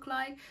would look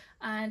like,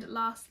 and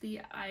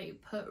lastly I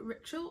put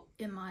Ritual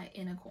in my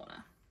inner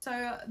corner.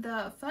 So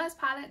the first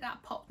palette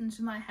that popped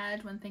into my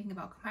head when thinking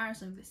about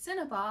comparison with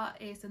Cinnabar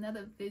is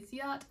another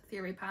Viseart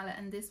Theory palette,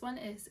 and this one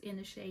is in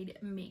the shade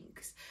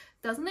Minx.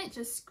 Doesn't it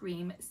just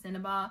scream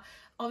Cinnabar?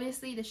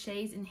 Obviously the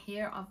shades in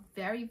here are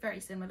very, very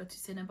similar to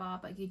Cinnabar,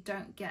 but you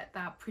don't get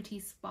that pretty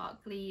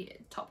sparkly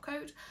top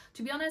coat.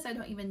 To be honest, I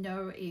don't even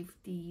know if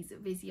these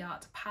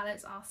Viseart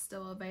palettes are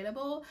still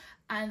available,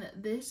 and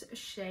this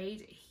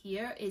shade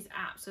here is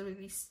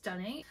absolutely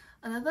stunning.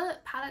 Another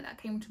palette that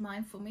came to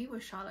mind for me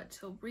was Charlotte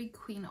Tilbury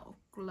Queen of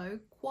Glow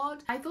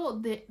Quad. I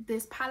thought that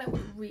this palette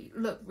would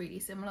look really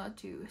similar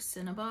to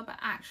Cinnabar, but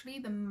actually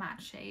the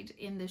matte shade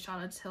in the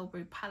Charlotte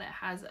Tilbury palette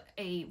has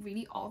a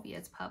really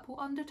obvious purple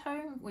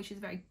undertone, which is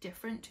very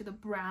different to the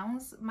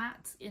browns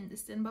mattes in the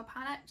Cinnabar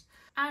palette.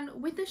 And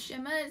with the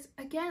shimmers,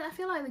 again, I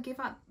feel like they give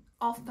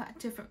off that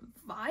different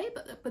vibe,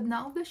 but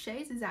none of the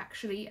shades is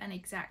actually an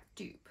exact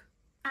dupe.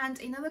 And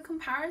another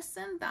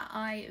comparison that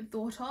I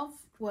thought of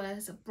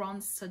was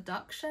Bronze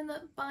Seduction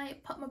by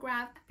Pat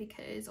McGrath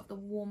because of the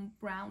warm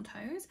brown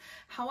tones.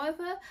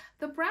 However,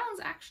 the browns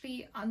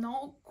actually are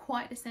not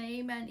quite the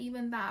same, and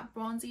even that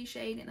bronzy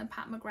shade in the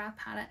Pat McGrath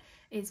palette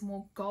is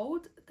more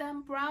gold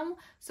than brown,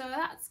 so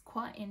that's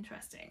quite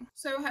interesting.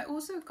 So I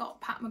also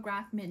got Pat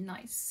McGrath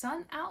Midnight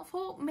Sun out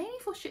for mainly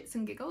for shits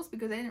and giggles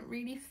because I didn't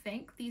really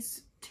think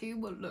these two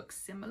will look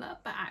similar,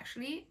 but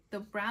actually the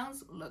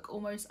browns look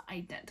almost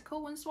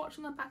identical when swatched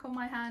on the back of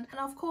my hand. And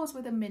of course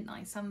with the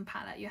Midnight Sun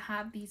palette you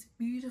have these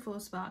beautiful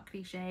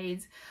sparkly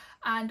shades,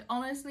 and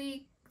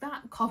honestly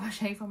that copper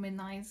shade from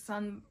Midnight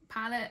Sun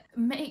palette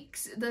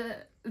makes the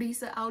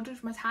Lisa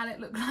Eldridge metallic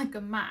look like a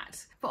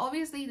matte. But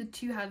obviously the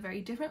two have very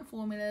different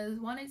formulas.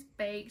 One is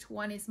baked,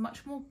 one is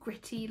much more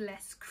gritty,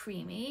 less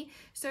creamy.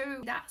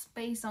 So that's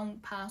based on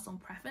personal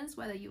preference,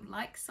 whether you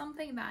like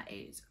something that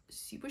is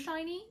super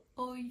shiny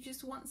or you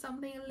just want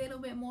something a little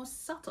bit more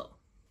subtle.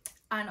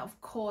 And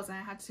of course I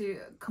had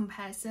to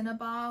compare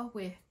Cinnabar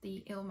with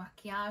the Il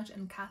Makiage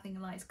and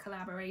Kathleen Light's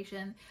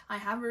collaboration. I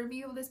have a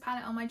review of this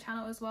palette on my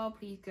channel as well,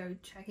 please go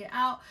check it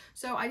out.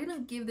 So I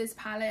didn't give this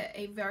palette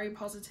a very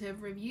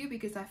positive review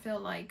because I feel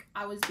like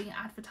I was being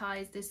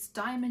advertised this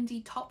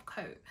diamondy top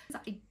coat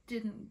that I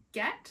didn't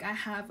get. I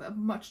have a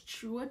much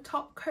truer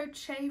top coat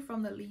shade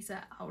from the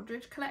Lisa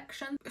Eldridge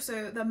collection.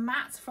 So the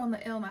mattes from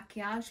the Il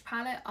Makiage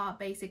palette are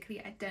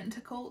basically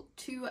identical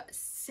to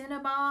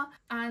Cinnabar,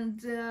 and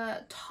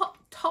the top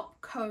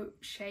coat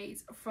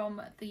shades from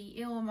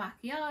the Il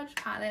Makiage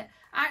palette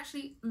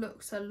actually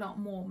looks a lot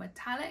more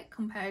metallic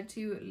compared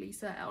to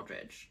Lisa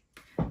Eldridge.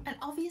 And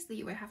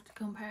obviously we have to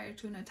compare it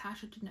to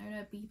Natasha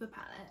Denona Bieber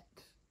palette,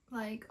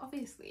 like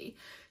obviously.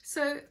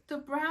 So the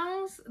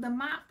browns, the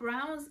matte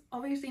browns,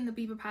 obviously in the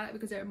Bieber palette,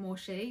 because there are more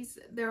shades,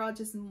 there are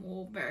just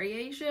more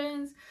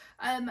variations.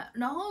 None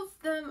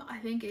of them I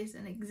think is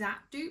an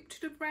exact dupe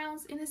to the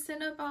browns in the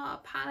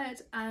Cinnabar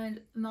palette,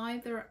 and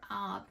neither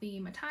are the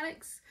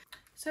metallics.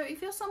 So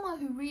if you're someone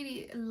who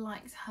really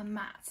likes her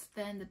mattes,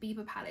 then the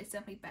Bieber palette is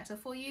definitely better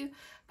for you.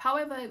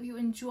 However, if you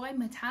enjoy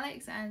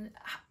metallics and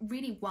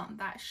really want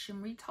that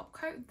shimmery top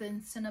coat, then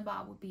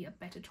Cinnabar would be a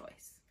better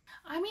choice.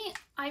 I mean,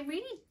 I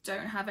really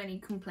don't have any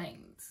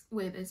complaints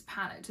with this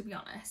palette, to be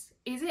honest.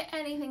 Is it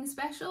anything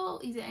special?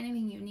 Is it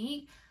anything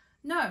unique?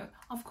 No,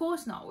 of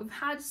course not. We've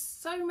had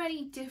so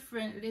many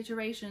different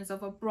iterations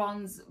of a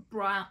bronze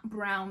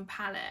brown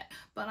palette,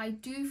 but I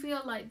do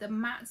feel like the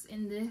mattes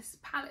in this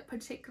palette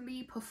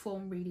particularly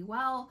perform really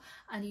well,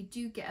 and you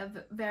do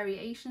get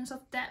variations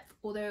of depth,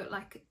 although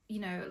like, you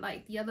know,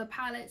 like the other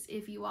palettes,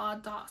 if you are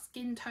dark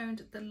skin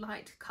toned, the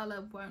light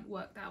color won't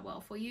work that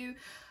well for you.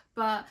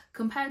 But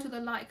compared to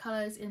the light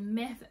colors in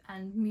Myth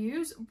and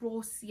Muse, Raw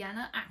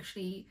Sienna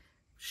actually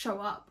show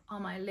up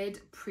on my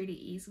lid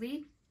pretty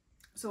easily.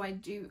 So I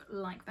do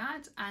like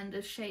that. And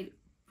the shade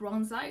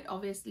Bronzite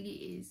obviously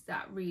is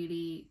that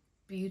really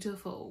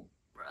beautiful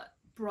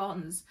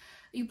bronze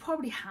you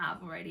probably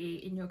have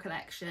already in your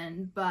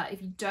collection, but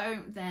if you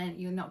don't, then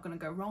you're not going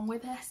to go wrong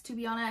with this, to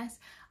be honest.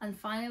 And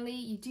finally,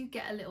 you do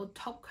get a little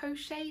top coat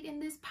shade in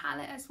this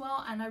palette as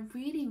well, and I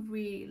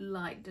really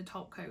like the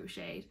top coat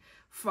shade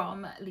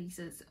from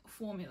Lisa's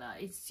formula.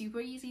 It's super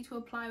easy to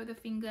apply with a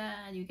finger,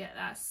 and you get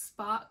that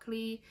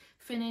sparkly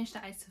finish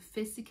that is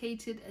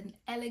sophisticated and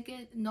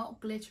elegant,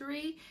 not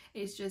glittery.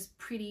 It's just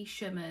pretty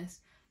shimmers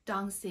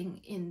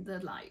dancing in the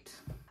light.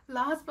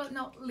 Last but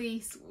not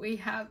least, we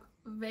have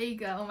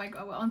Vega. Oh my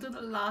god, we're onto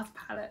the last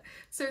palette.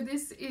 So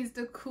this is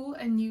the cool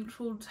and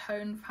neutral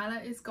tone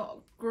palette. It's got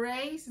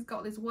grays, it's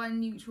got this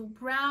one neutral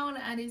brown,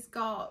 and it's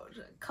got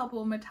a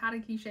couple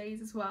metallic-y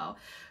shades as well.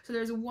 So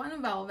there's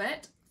one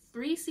velvet,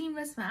 3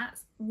 seamless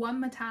mattes, 1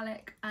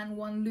 metallic, and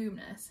 1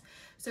 luminous.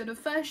 So the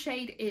first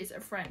shade is a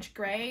French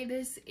grey.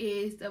 This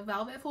is the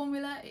velvet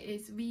formula. It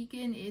is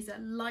vegan, it is a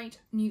light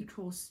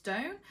neutral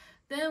stone.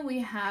 Then we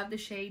have the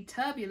shade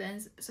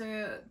Turbulence.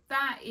 So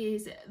that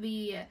is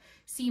the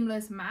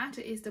seamless matte.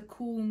 It is the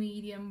cool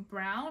medium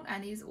brown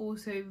and is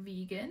also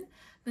vegan.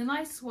 Then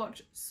I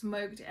swatch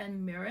Smoked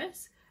and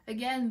Mirrors.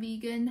 Again,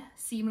 vegan,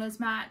 seamless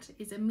matte,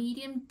 is a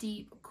medium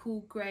deep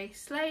cool grey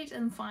slate.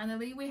 And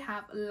finally we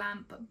have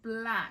Lamp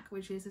Black,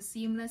 which is a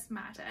seamless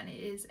matte and it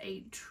is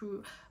a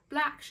true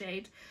black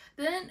shade.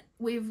 Then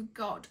we've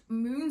got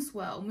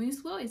Moonswell.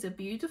 Moonswell is a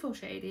beautiful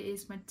shade. It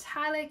is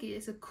metallic, it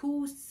is a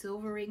cool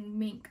silvering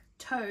mink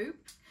taupe.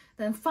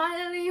 Then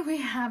finally we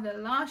have the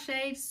last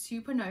shade,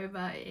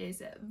 Supernova. It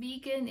is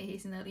vegan, it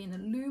is in the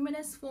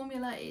luminous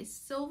formula, it is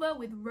silver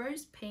with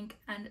rose pink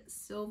and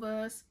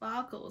silver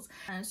sparkles.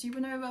 And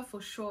Supernova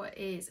for sure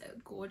is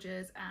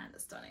gorgeous and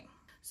stunning.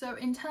 So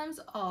in terms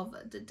of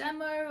the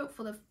demo,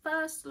 for the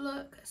first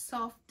look,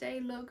 soft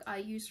day look, I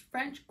used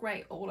French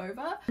Grey all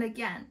over. And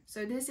again,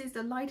 so this is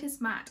the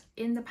lightest matte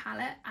in the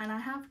palette, and I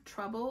have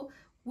trouble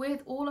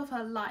with all of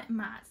her light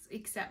mattes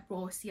except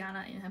raw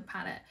sienna in her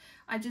palette.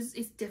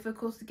 It's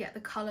difficult to get the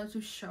color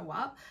to show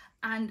up,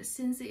 and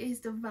since it is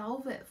the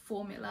velvet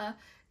formula,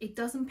 it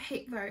doesn't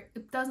pick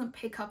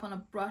up on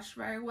a brush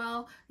very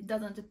well. It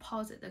doesn't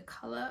deposit the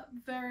color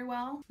very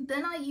well.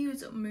 Then I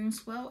used Moon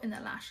Swirl in the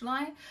lash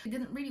line. It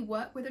didn't really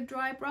work with a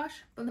dry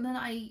brush, but then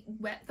I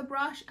wet the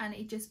brush and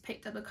it just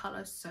picked up the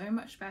color so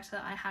much better.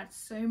 I had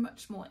so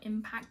much more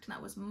impact and I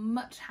was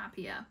much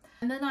happier.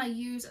 And then I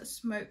used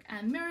Smoke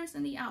and Mirrors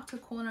in the outer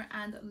corner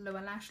and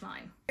lower lash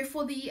line.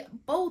 For the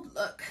bold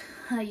look,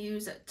 I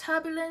used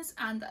Turbulence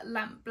and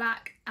Lamp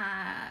Black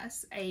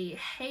as a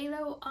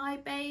halo eye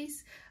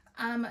base.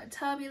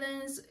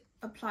 Turbulence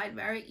applied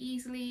very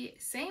easily,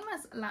 same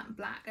as Lamp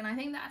Black, and I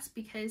think that's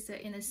because they're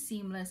in a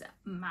seamless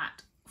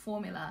matte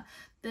formula.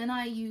 Then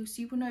I used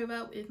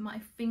Supernova with my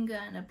finger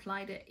and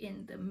applied it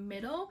in the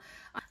middle.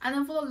 And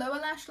then for the lower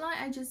lash line,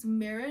 I just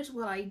mirrored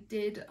what I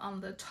did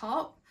on the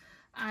top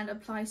and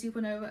applied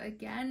Supernova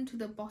again to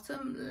the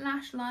bottom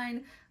lash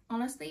line.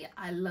 Honestly,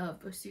 I love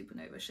the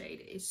Supernova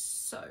shade. It is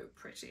so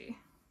pretty.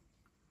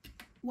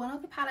 One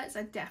of the palettes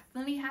I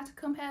definitely had to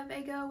compare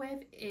Vega with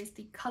is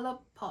the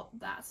ColourPop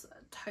That's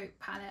Taupe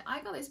palette. I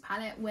got this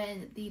palette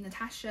when the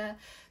Natasha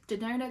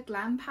Denona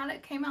Glam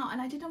palette came out, and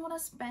I didn't want to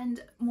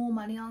spend more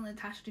money on the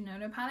Natasha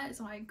Denona palette,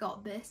 so I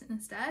got this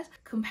instead.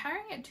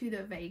 Comparing it to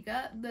the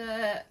Vega,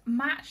 the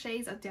matte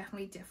shades are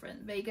definitely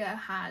different. Vega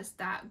has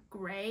that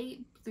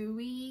grey,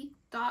 bluey,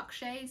 dark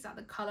shades that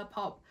the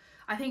ColourPop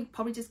I think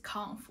probably just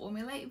can't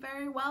formulate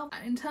very well.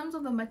 And in terms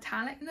of the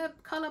metallic in the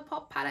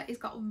ColourPop palette, it's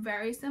got a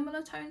very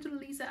similar tone to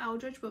Lisa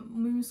Eldridge, but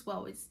Moon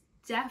Swirl is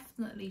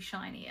definitely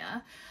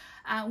shinier.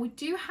 We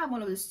do have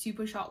one of the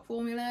Super Shock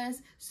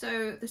formulas,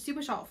 so the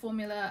Super Shock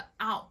formula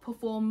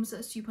outperforms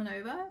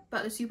Supernova,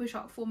 but the Super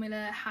Shock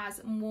formula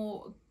has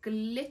more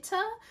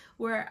glitter,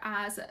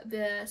 whereas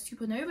the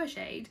Supernova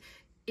shade,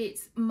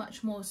 it's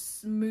much more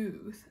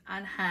smooth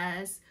and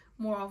has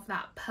more of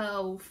that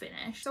pearl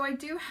finish. So I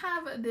do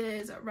have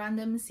this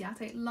random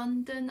Ciate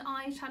London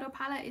eyeshadow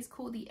palette. It's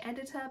called the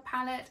Editor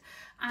palette,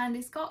 and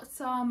it's got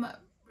some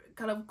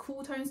kind of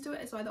cool tones to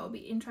it, so I thought it would be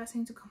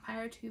interesting to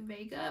compare it to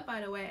Vega.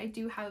 By the way, I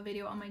do have a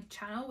video on my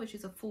channel which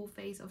is a full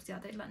face of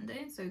Ciate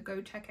London, so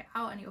go check it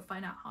out and you'll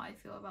find out how I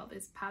feel about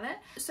this palette.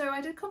 So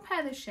I did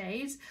compare the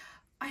shades.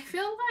 I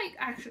feel like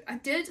actually I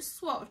did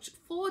swatch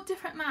 4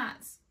 different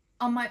mattes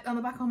on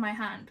the back of my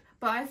hand,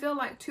 but I feel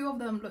like 2 of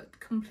them looked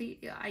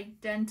completely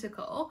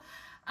identical.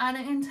 And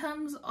in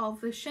terms of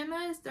the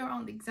shimmers, they're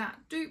on the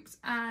exact dupes,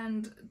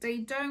 and they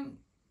don't,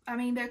 I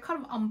mean, they're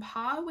kind of on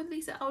par with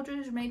Lisa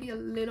Eldridge, maybe a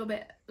little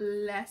bit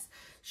less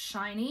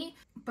shiny,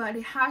 but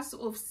it has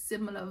sort of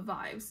similar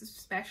vibes,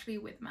 especially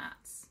with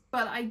mattes.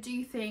 But I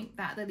do think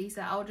that the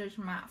Lisa Eldridge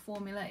matte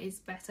formula is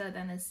better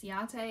than the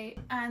Ciate.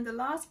 And the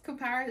last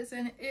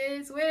comparison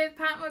is with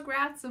Pat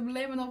McGrath's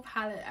Subliminal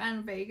palette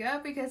and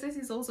Vega, because this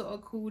is also a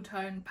cool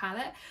tone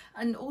palette.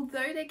 And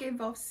although they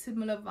give off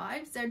similar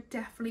vibes, there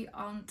definitely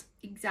aren't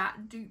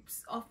exact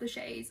dupes of the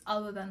shades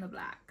other than the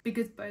black,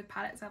 because both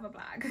palettes have a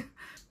black.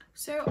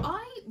 So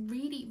I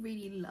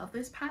really love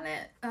this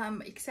palette,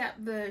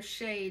 except the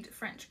shade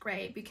French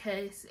Grey,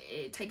 because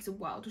it takes a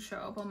while to show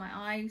up on my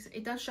eyes.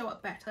 It does show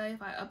up better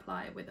if I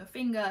apply it with a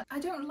finger. I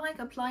don't like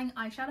applying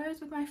eyeshadows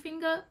with my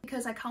finger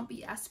because I can't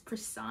be as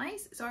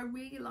precise, so I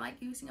really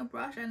like using a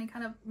brush, and it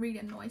kind of really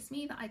annoys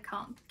me that I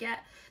can't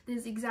get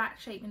this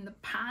exact shape in the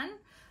pan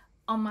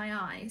on my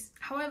eyes.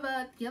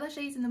 However, the other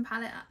shades in the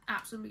palette are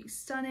absolutely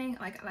stunning.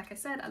 Like I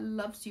said, I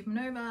love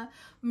Supernova.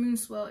 Moon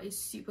Swirl is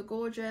super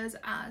gorgeous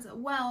as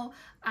well,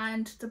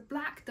 and the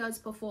black does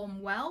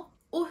perform well.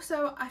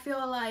 Also, I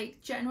feel like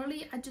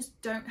generally I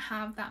just don't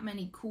have that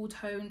many cool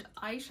toned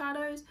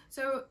eyeshadows,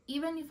 so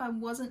even if I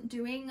wasn't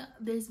doing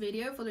this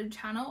video for the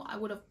channel, I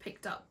would have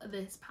picked up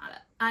this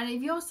palette. And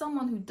if you're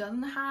someone who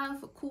doesn't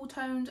have cool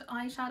toned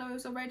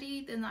eyeshadows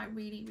already, then I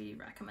really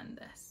recommend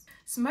this.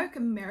 Smoke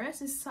and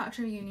Mirrors is such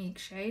a unique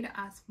shade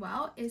as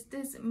well. It's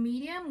this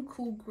medium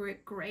cool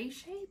grey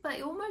shade, but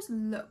it almost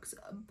looks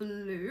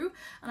blue,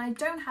 and I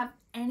don't have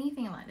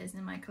anything like this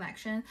in my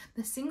collection.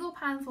 The single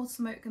pan for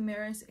Smoke and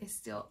Mirrors is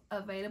still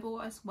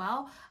available as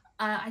well.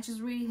 I just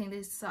really think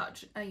this is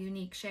such a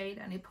unique shade,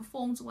 and it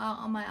performs well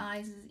on my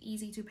eyes. It's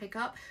easy to pick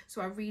up,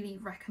 so I really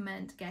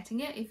recommend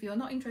getting it. If you're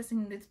not interested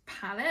in this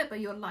palette but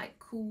you're like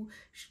cool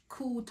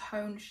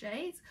tone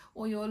shades,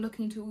 or you're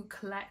looking to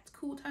collect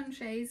cool tone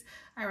shades,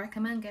 I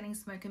recommend getting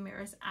Smoke and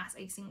Mirrors as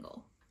a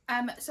single.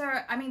 So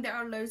I mean, there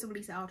are loads of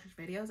Lisa Eldridge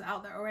videos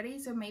out there already,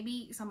 so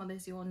maybe some of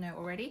this you'll know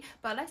already,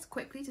 but let's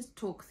quickly just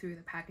talk through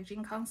the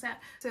packaging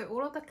concept. So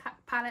all of the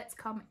palettes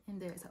come in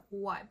this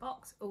white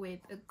box with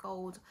a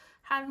gold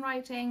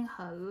handwriting,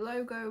 her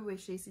logo,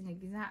 which is in the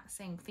exact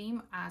same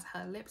theme as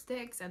her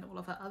lipsticks and all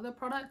of her other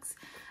products.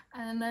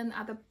 And then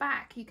at the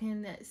back you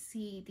can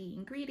see the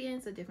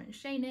ingredients, the different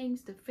shade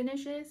names, the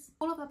finishes.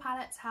 All of the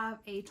palettes have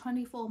a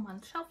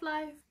 24-month shelf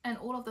life and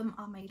all of them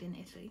are made in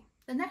Italy.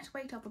 The net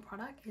weight of the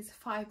product is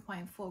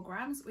 5.4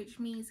 grams, which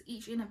means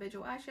each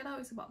individual eyeshadow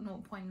is about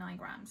 0.9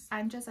 grams.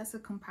 And just as a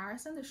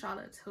comparison, the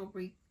Charlotte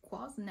Tilbury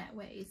Quad's net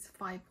weight is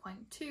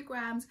 5.2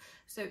 grams,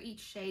 so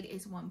each shade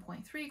is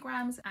 1.3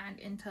 grams. And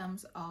in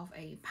terms of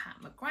a Pat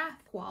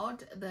McGrath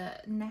Quad, the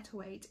net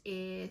weight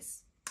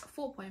is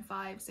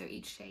 4.5, so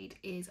each shade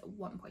is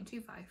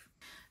 1.25.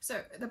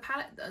 So the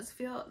palette does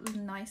feel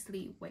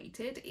nicely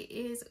weighted. It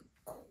is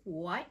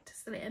quite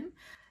slim.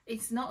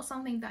 It's not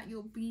something that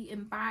you'll be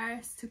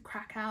embarrassed to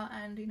crack out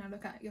and, you know,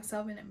 look at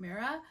yourself in a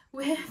mirror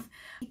with.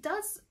 It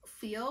does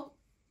feel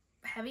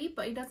heavy,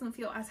 but it doesn't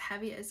feel as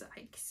heavy as I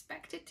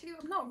expect it to.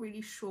 I'm not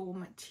really sure what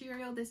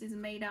material this is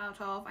made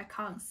out of. I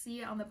can't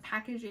see it on the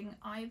packaging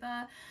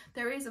either.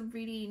 There is a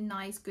really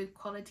nice, good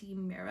quality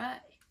mirror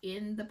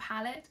in the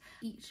palette.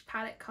 Each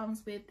palette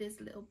comes with this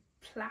little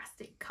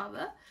plastic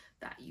cover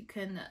that you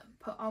can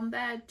put on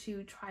there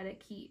to try to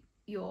keep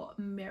your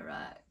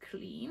mirror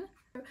clean.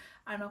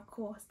 And of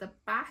course the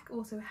back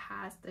also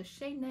has the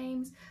shade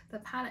names, the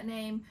palette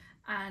name,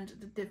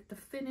 and the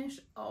finish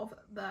of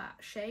the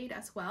shade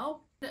as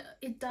well.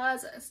 It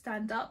does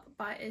stand up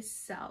by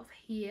itself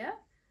here,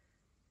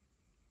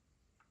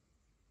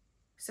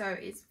 so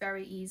it's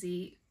very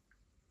easy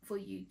for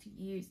you to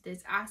use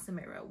this as a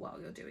mirror while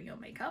you're doing your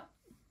makeup.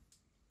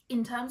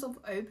 In terms of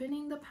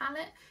opening the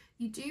palette,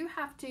 you do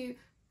have to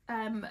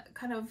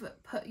kind of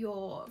put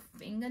your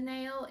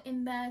fingernail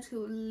in there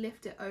to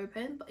lift it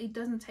open, but it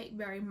doesn't take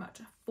very much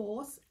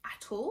force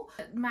at all.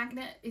 The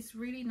magnet is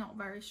really not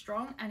very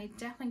strong and it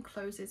definitely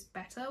closes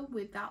better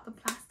without the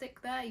plastic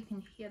there. You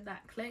can hear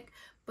that click,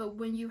 but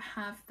when you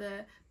have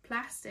the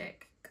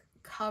plastic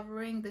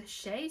covering the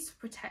shades to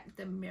protect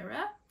the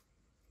mirror,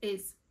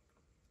 is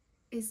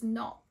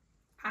not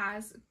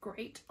as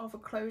great of a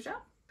closure.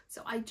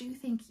 So I do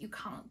think you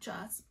can't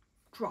just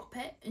drop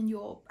it in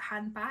your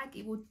handbag.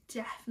 It will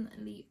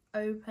definitely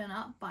open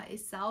up by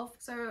itself.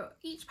 So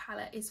each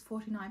palette is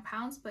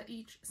 £49, but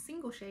each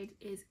single shade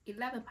is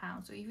 £11.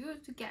 So if you were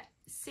to get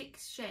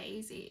 6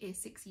 shades, it is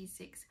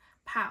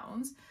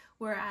 £66.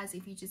 Whereas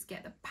if you just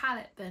get the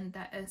palette, then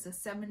there is a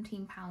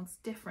 £17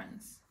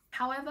 difference.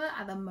 However,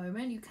 at the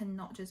moment, you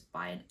cannot just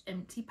buy an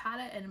empty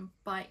palette and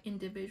buy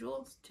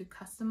individuals to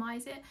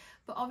customize it.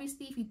 But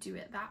obviously, if you do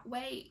it that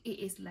way, it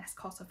is less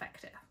cost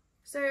effective.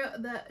 So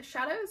the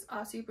shadows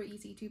are super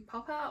easy to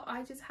pop out.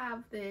 I just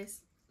have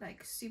this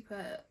like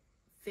super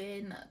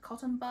thin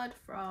cotton bud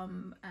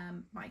from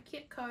my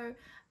Kitco,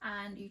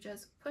 and you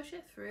just push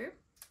it through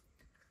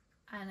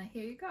and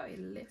here you go, it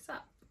lifts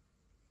up.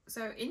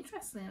 So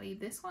interestingly,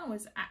 this one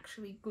was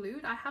actually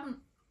glued. I haven't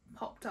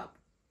popped up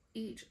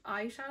each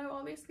eyeshadow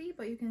obviously,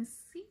 but you can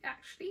see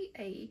actually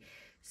a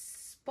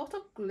spot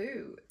of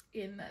glue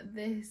in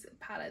this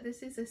palette.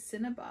 This is a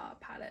Cinnabar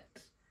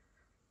palette.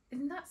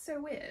 Isn't that so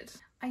weird?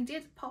 I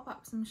did pop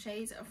up some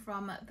shades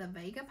from the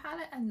Vega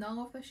palette and none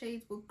of the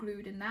shades were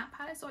glued in that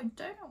palette, so I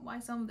don't know why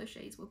some of the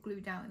shades were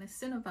glued down in the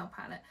Cinnabar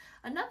palette.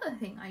 Another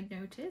thing I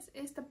noticed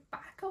is the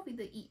back of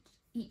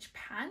each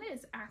pan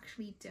is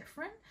actually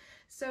different.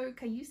 So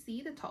can you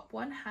see the top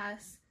one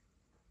has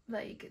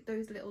like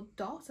those little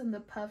dots and the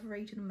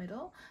perforated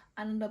middle,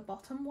 and the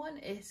bottom one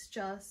is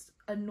just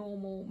a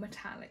normal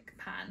metallic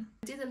pan.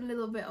 I did a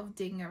little bit of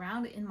digging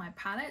around in my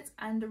palettes,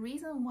 and the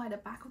reason why the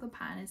back of the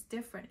pan is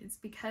different is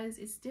because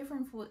it's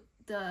different for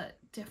the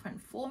different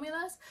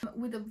formulas.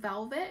 With the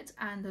velvet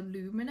and the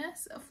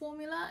luminous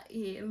formula,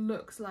 it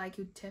looks like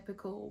your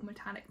typical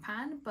metallic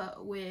pan,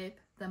 but with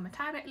the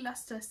metallic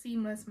luster,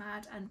 seamless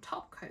matte and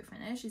top coat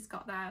finish, it's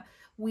got that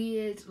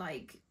weird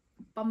like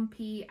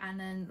bumpy and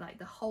then like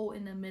the hole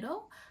in the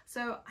middle.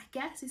 So I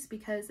guess it's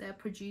because they're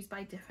produced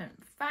by different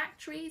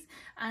factories,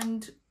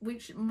 and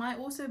which might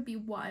also be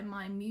why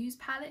my Muse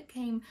palette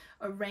came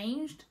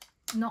arranged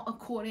not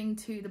according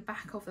to the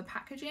back of the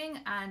packaging,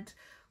 and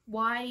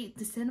why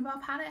the Cinnabar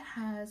palette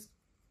has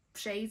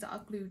shades that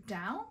are glued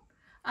down.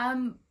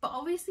 But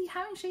obviously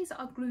having shades that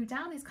are glued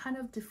down is kind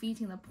of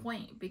defeating the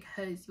point,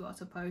 because you are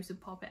supposed to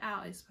pop it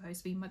out, it's supposed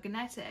to be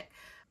magnetic.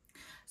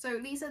 So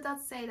Lisa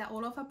does say that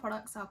all of her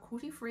products are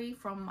cruelty-free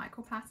from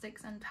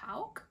microplastics and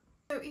talc.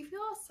 So if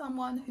you're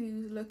someone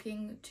who's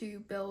looking to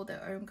build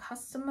their own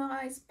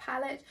customized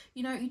palette,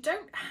 you know, you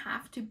don't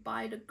have to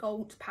buy the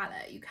gold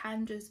palette. You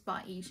can just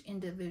buy each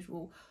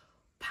individual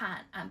pan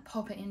and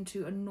pop it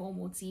into a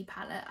normal Z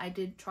palette. I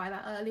did try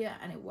that earlier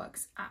and it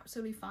works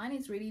absolutely fine.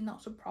 It's really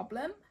not a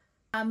problem.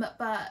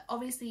 But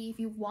obviously if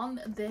you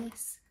want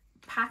this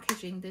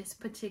packaging this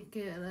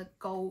particular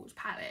gold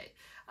palette.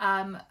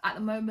 At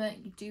the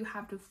moment you do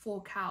have to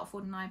fork out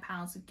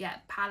 £49 to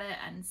get palette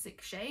and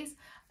 6 shades,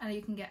 and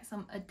you can get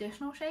some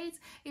additional shades.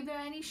 If there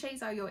are any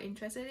shades that you're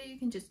interested in, you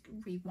can just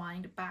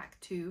rewind back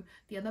to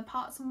the other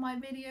parts of my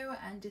video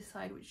and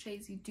decide which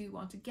shades you do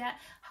want to get.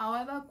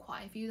 However,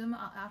 quite a few of them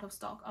are out of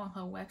stock on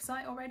her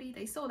website already.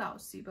 They sold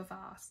out super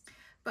fast.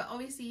 But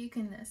obviously you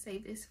can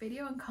save this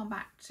video and come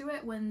back to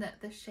it when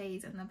the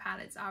shades and the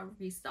palettes are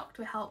restocked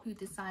to help you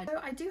decide.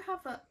 So I do have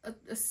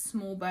a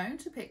small bone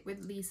to pick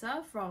with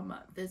Lisa from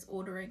this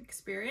ordering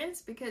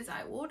experience, because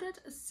I ordered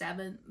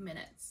 7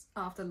 minutes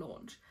after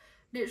launch.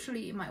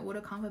 Literally my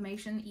order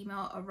confirmation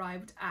email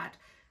arrived at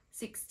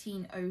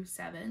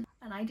 16:07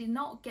 and I did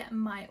not get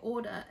my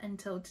order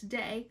until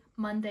today,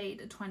 Monday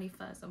the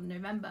 21st of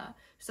November.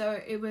 So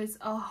it was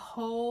a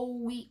whole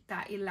week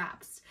that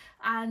elapsed,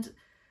 and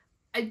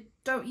I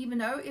don't even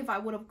know if I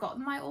would have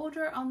gotten my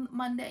order on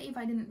Monday if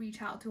I didn't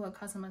reach out to a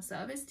customer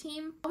service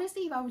team.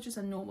 Obviously, if I was just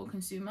a normal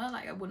consumer,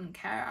 like, I wouldn't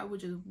care, I would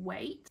just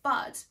wait.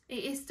 But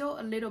it is still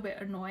a little bit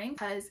annoying,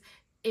 because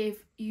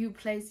if you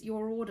place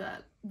your order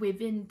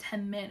within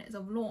 10 minutes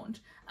of launch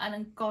and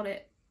then got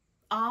it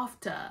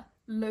after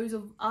loads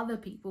of other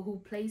people who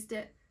placed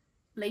it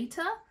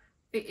later,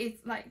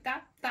 it's like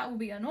that would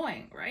be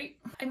annoying, right?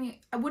 I mean,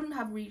 I wouldn't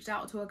have reached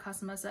out to a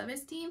customer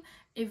service team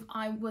if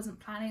I wasn't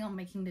planning on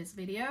making this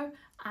video,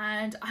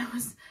 and I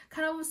was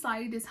kind of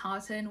slightly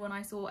disheartened when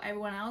I saw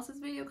everyone else's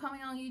video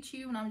coming on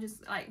YouTube, and I'm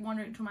just like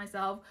wondering to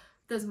myself,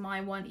 does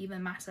my one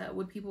even matter?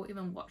 Would people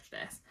even watch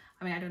this?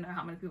 I mean, I don't know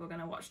how many people are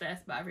going to watch this,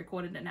 but I've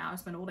recorded it now. I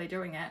spent all day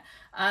doing it.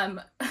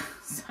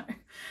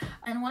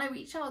 And when I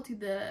reached out to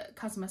the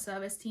customer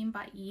service team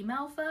by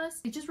email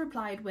first, they just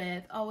replied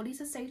with, oh,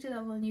 Lisa stated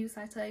on the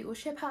newsletter it will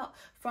ship out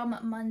from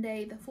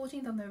Monday the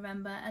 14th of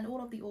November, and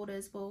all of the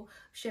orders will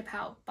ship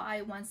out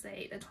by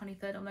Wednesday the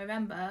 23rd of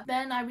November.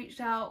 Then I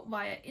reached out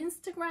via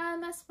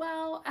Instagram as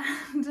well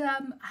and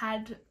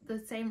had the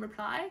same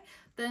reply.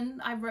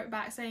 Then I wrote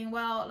back saying,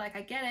 well, like,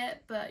 I get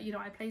it, but you know,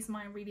 I placed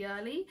mine really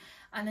early.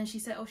 And then she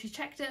said, oh, she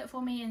checked it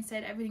for me and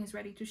said everything's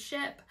ready to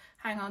ship,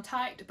 hang on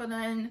tight. But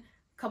then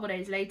a couple of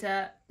days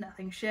later,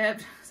 nothing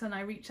shipped. So then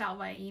I reached out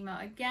via email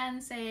again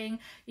saying,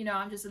 you know,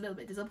 I'm just a little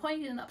bit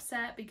disappointed and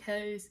upset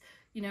because,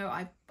 you know,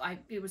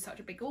 it was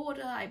such a big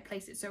order, I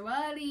placed it so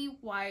early,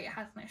 why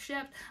hasn't it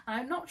shipped? And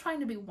I'm not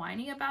trying to be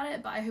whiny about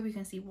it, but I hope you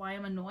can see why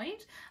I'm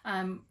annoyed.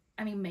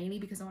 I mean, mainly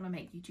because I want to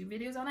make YouTube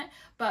videos on it.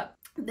 But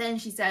then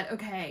she said,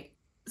 okay,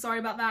 sorry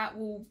about that,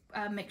 we'll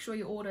make sure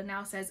your order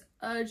now says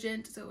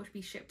urgent, so it will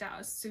be shipped out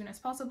as soon as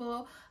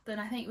possible. Then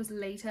I think it was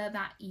later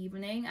that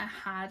evening I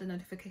had a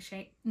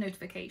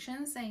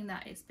notification saying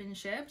that it's been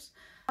shipped.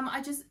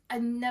 I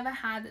never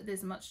had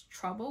this much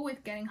trouble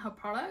with getting her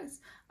products,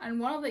 and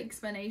one of the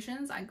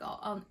explanations I got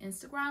on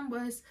Instagram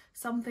was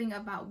something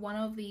about one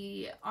of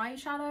the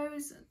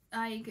eyeshadows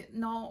like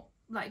not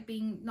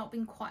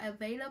being quite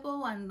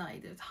available, and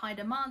like there's high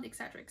demand,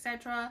 etc,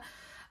 etc.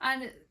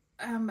 And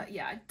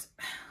yeah,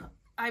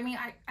 I mean,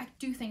 I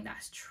do think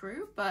that's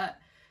true, but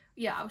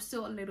yeah, I was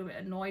still a little bit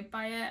annoyed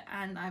by it,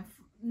 and I've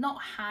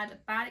not had a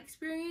bad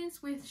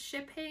experience with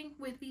shipping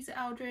with Lisa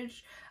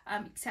Eldridge,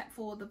 except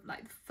for the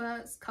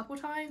first couple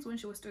times when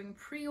she was doing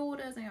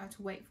pre-orders and you had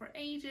to wait for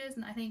ages.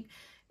 And I think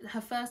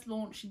her first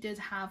launch she did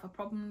have a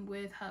problem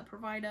with her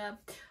provider,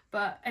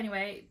 but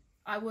anyway,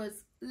 I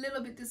was a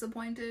little bit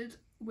disappointed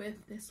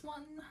with this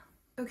one.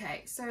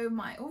 Okay, so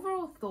my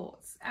overall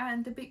thoughts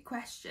and the big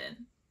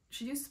question: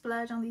 should you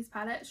splurge on these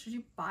palettes? Should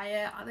you buy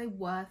it? Are they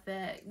worth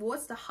it?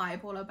 What's the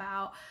hype all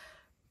about?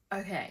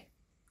 Okay,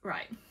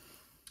 right.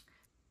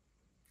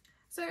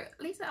 So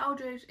Lisa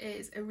Eldridge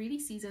is a really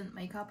seasoned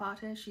makeup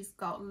artist. She's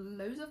got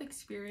loads of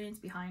experience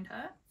behind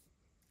her.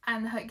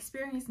 And her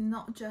experience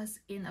not just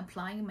in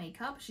applying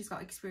makeup, she's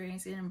got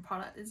experience in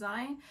product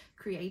design,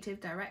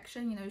 creative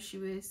direction. You know, she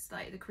was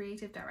like the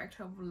creative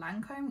director of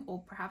Lancome,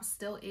 or perhaps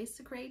still is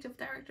the creative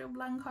director of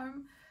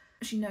Lancome.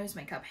 She knows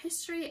makeup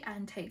history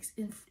and takes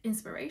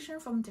inspiration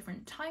from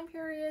different time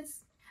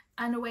periods.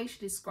 And the way she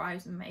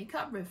describes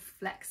makeup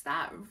reflects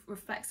that,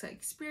 reflects her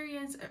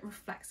experience, it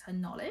reflects her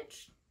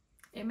knowledge.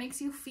 It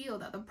makes you feel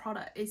that the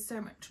product is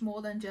so much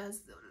more than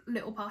just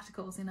little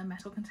particles in a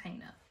metal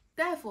container.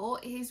 Therefore,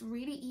 it is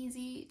really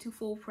easy to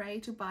fall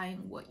prey to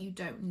buying what you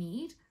don't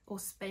need or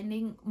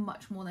spending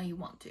much more than you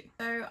want to.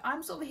 So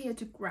I'm sort of here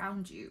to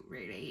ground you,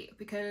 really,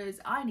 because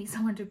I need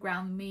someone to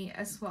ground me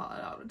as well a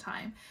lot of the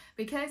time.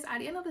 Because at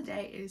the end of the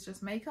day, it's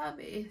just makeup,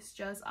 it's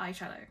just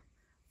eyeshadow.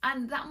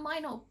 And that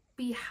might not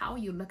be how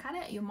you look at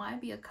it. You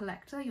might be a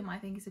collector, you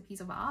might think it's a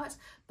piece of art,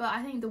 but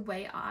I think the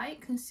way I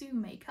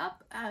consume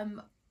makeup,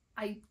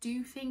 I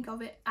do think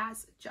of it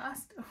as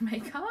just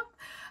makeup,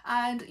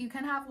 and you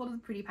can have all of the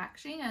pretty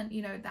packaging, and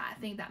you know, that I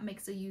think that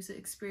makes the user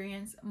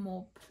experience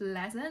more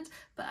pleasant,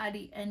 but at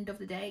the end of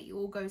the day it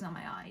all goes on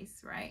my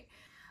eyes, right?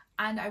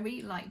 and I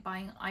really like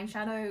buying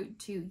eyeshadow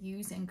to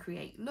use and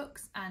create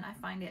looks, and I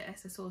find it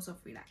as a source of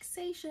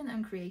relaxation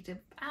and creative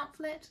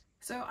outlet.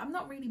 So I'm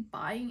not really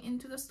buying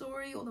into the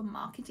story or the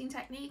marketing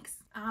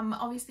techniques.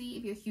 Obviously,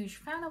 if you're a huge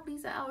fan of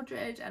Lisa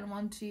Eldridge and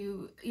want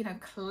to, you know,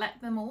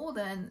 collect them all,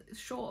 then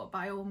sure,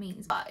 by all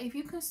means. But if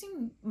you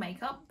consume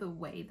makeup the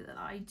way that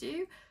I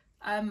do,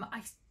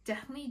 I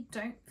definitely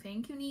don't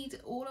think you need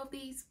all of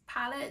these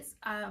palettes.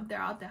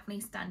 There are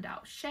definitely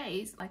standout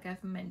shades, like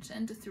I've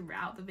mentioned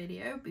throughout the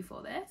video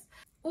before this.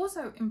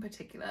 Also, in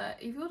particular,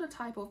 if you're the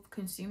type of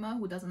consumer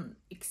who doesn't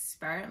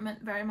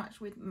experiment very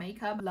much with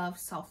makeup, loves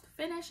soft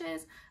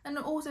finishes, and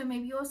also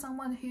maybe you're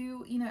someone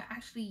who, you know,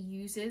 actually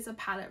uses a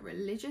palette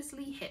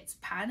religiously, hits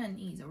pan and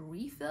needs a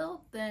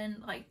refill,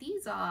 then like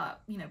these are,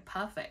 you know,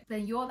 perfect.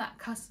 Then you're that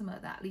customer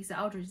that Lisa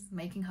Eldridge is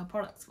making her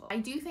products for. I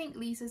do think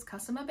Lisa's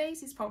customer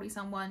base is probably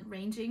someone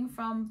ranging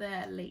from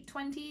their late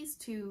 20s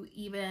to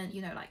even,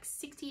 you know, like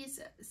 60s,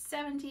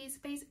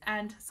 70s base,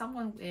 and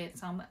someone with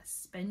some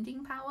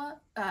spending power.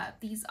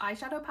 These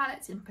eyeshadow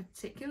palettes in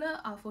particular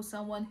are for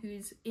someone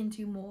who's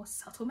into more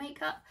subtle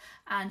makeup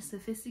and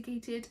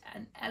sophisticated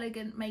and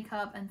elegant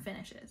makeup and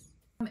finishes.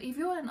 If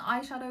you're an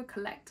eyeshadow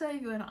collector,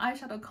 if you're an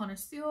eyeshadow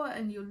connoisseur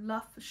and you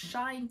love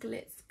shine,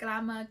 glitz,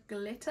 glamour,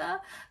 glitter,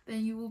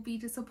 then you will be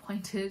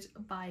disappointed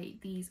by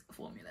these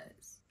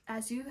formulas.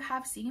 As you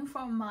have seen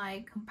from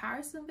my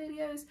comparison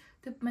videos,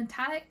 the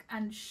metallic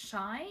and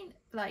shine,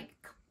 like,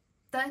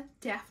 that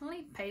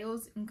definitely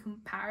pales in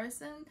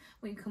comparison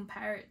when you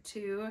compare it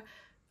to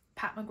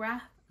Pat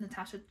McGrath,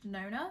 Natasha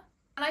Denona.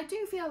 And I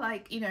do feel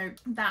like, you know,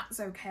 that's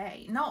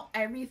okay. Not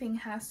everything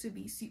has to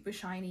be super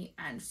shiny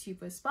and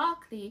super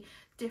sparkly.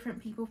 Different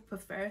people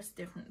prefer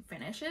different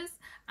finishes.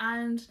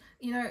 And,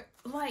 you know,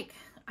 like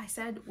I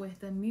said with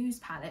the Muse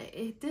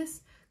palette,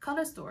 this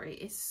color story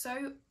is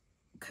so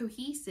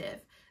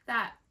cohesive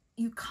that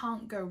you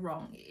can't go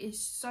wrong. It is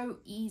so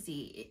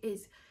easy. It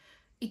is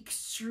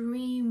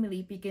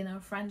extremely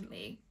beginner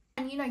friendly.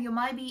 And you know, you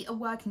might be a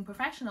working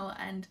professional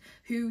and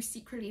who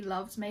secretly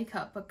loves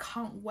makeup but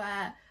can't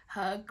wear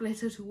her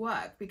glitter to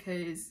work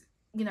because,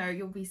 you know,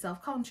 you'll be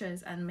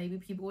self-conscious and maybe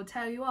people will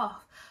tell you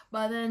off.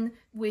 But then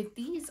with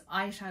these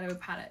eyeshadow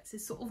palettes,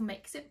 it sort of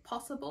makes it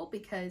possible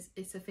because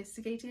it's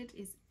sophisticated,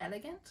 it's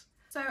elegant.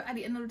 So at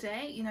the end of the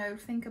day, you know,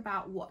 think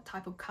about what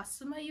type of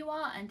customer you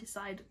are and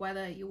decide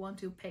whether you want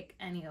to pick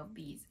any of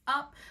these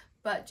up.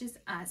 But just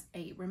as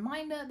a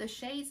reminder, the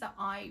shades that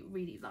I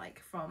really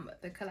like from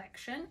the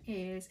collection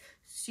is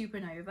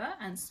Supernova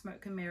and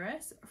Smoke and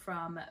Mirrors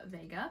from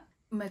Vega,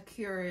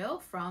 Mercurial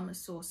from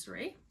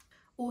Sorcery,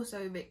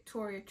 also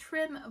Victoria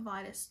Trim,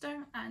 Violet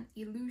Stone and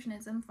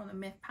Illusionism from the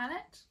Myth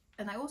palette.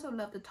 And I also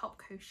love the top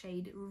coat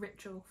shade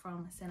Ritual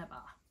from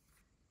Cinnabar.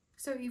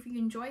 So if you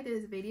enjoyed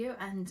this video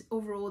and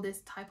overall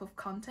this type of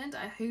content,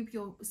 I hope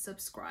you'll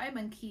subscribe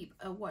and keep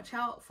a watch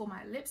out for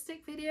my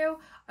lipstick video.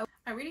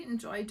 I really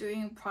enjoy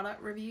doing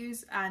product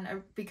reviews, and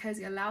because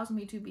it allows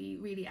me to be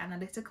really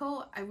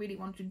analytical, I really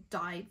want to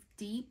dive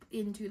deep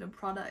into the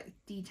product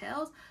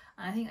details.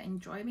 And I think I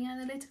enjoy being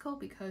analytical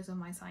because of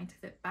my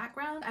scientific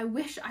background. I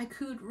wish I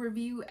could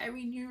review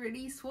every new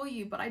release for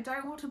you, but I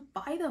don't want to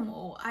buy them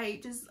all. I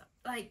just,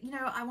 like, you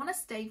know, I want to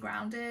stay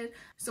grounded.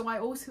 So I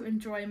also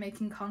enjoy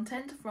making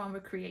content from a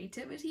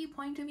creativity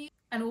point of view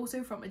and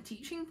also from a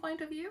teaching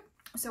point of view.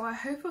 So I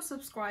hope you'll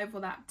subscribe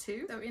for that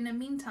too. So in the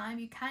meantime,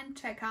 you can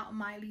check out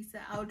my Lisa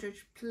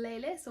Eldridge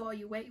playlist while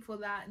you wait for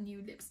that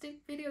new lipstick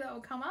video that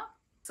will come up.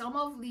 Some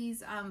of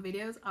these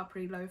videos are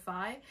pretty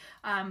lo-fi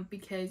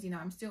because, you know,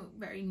 I'm still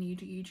very new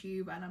to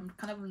YouTube and I'm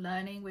kind of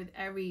learning with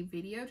every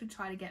video to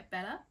try to get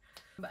better.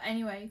 But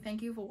anyway,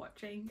 thank you for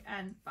watching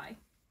and bye.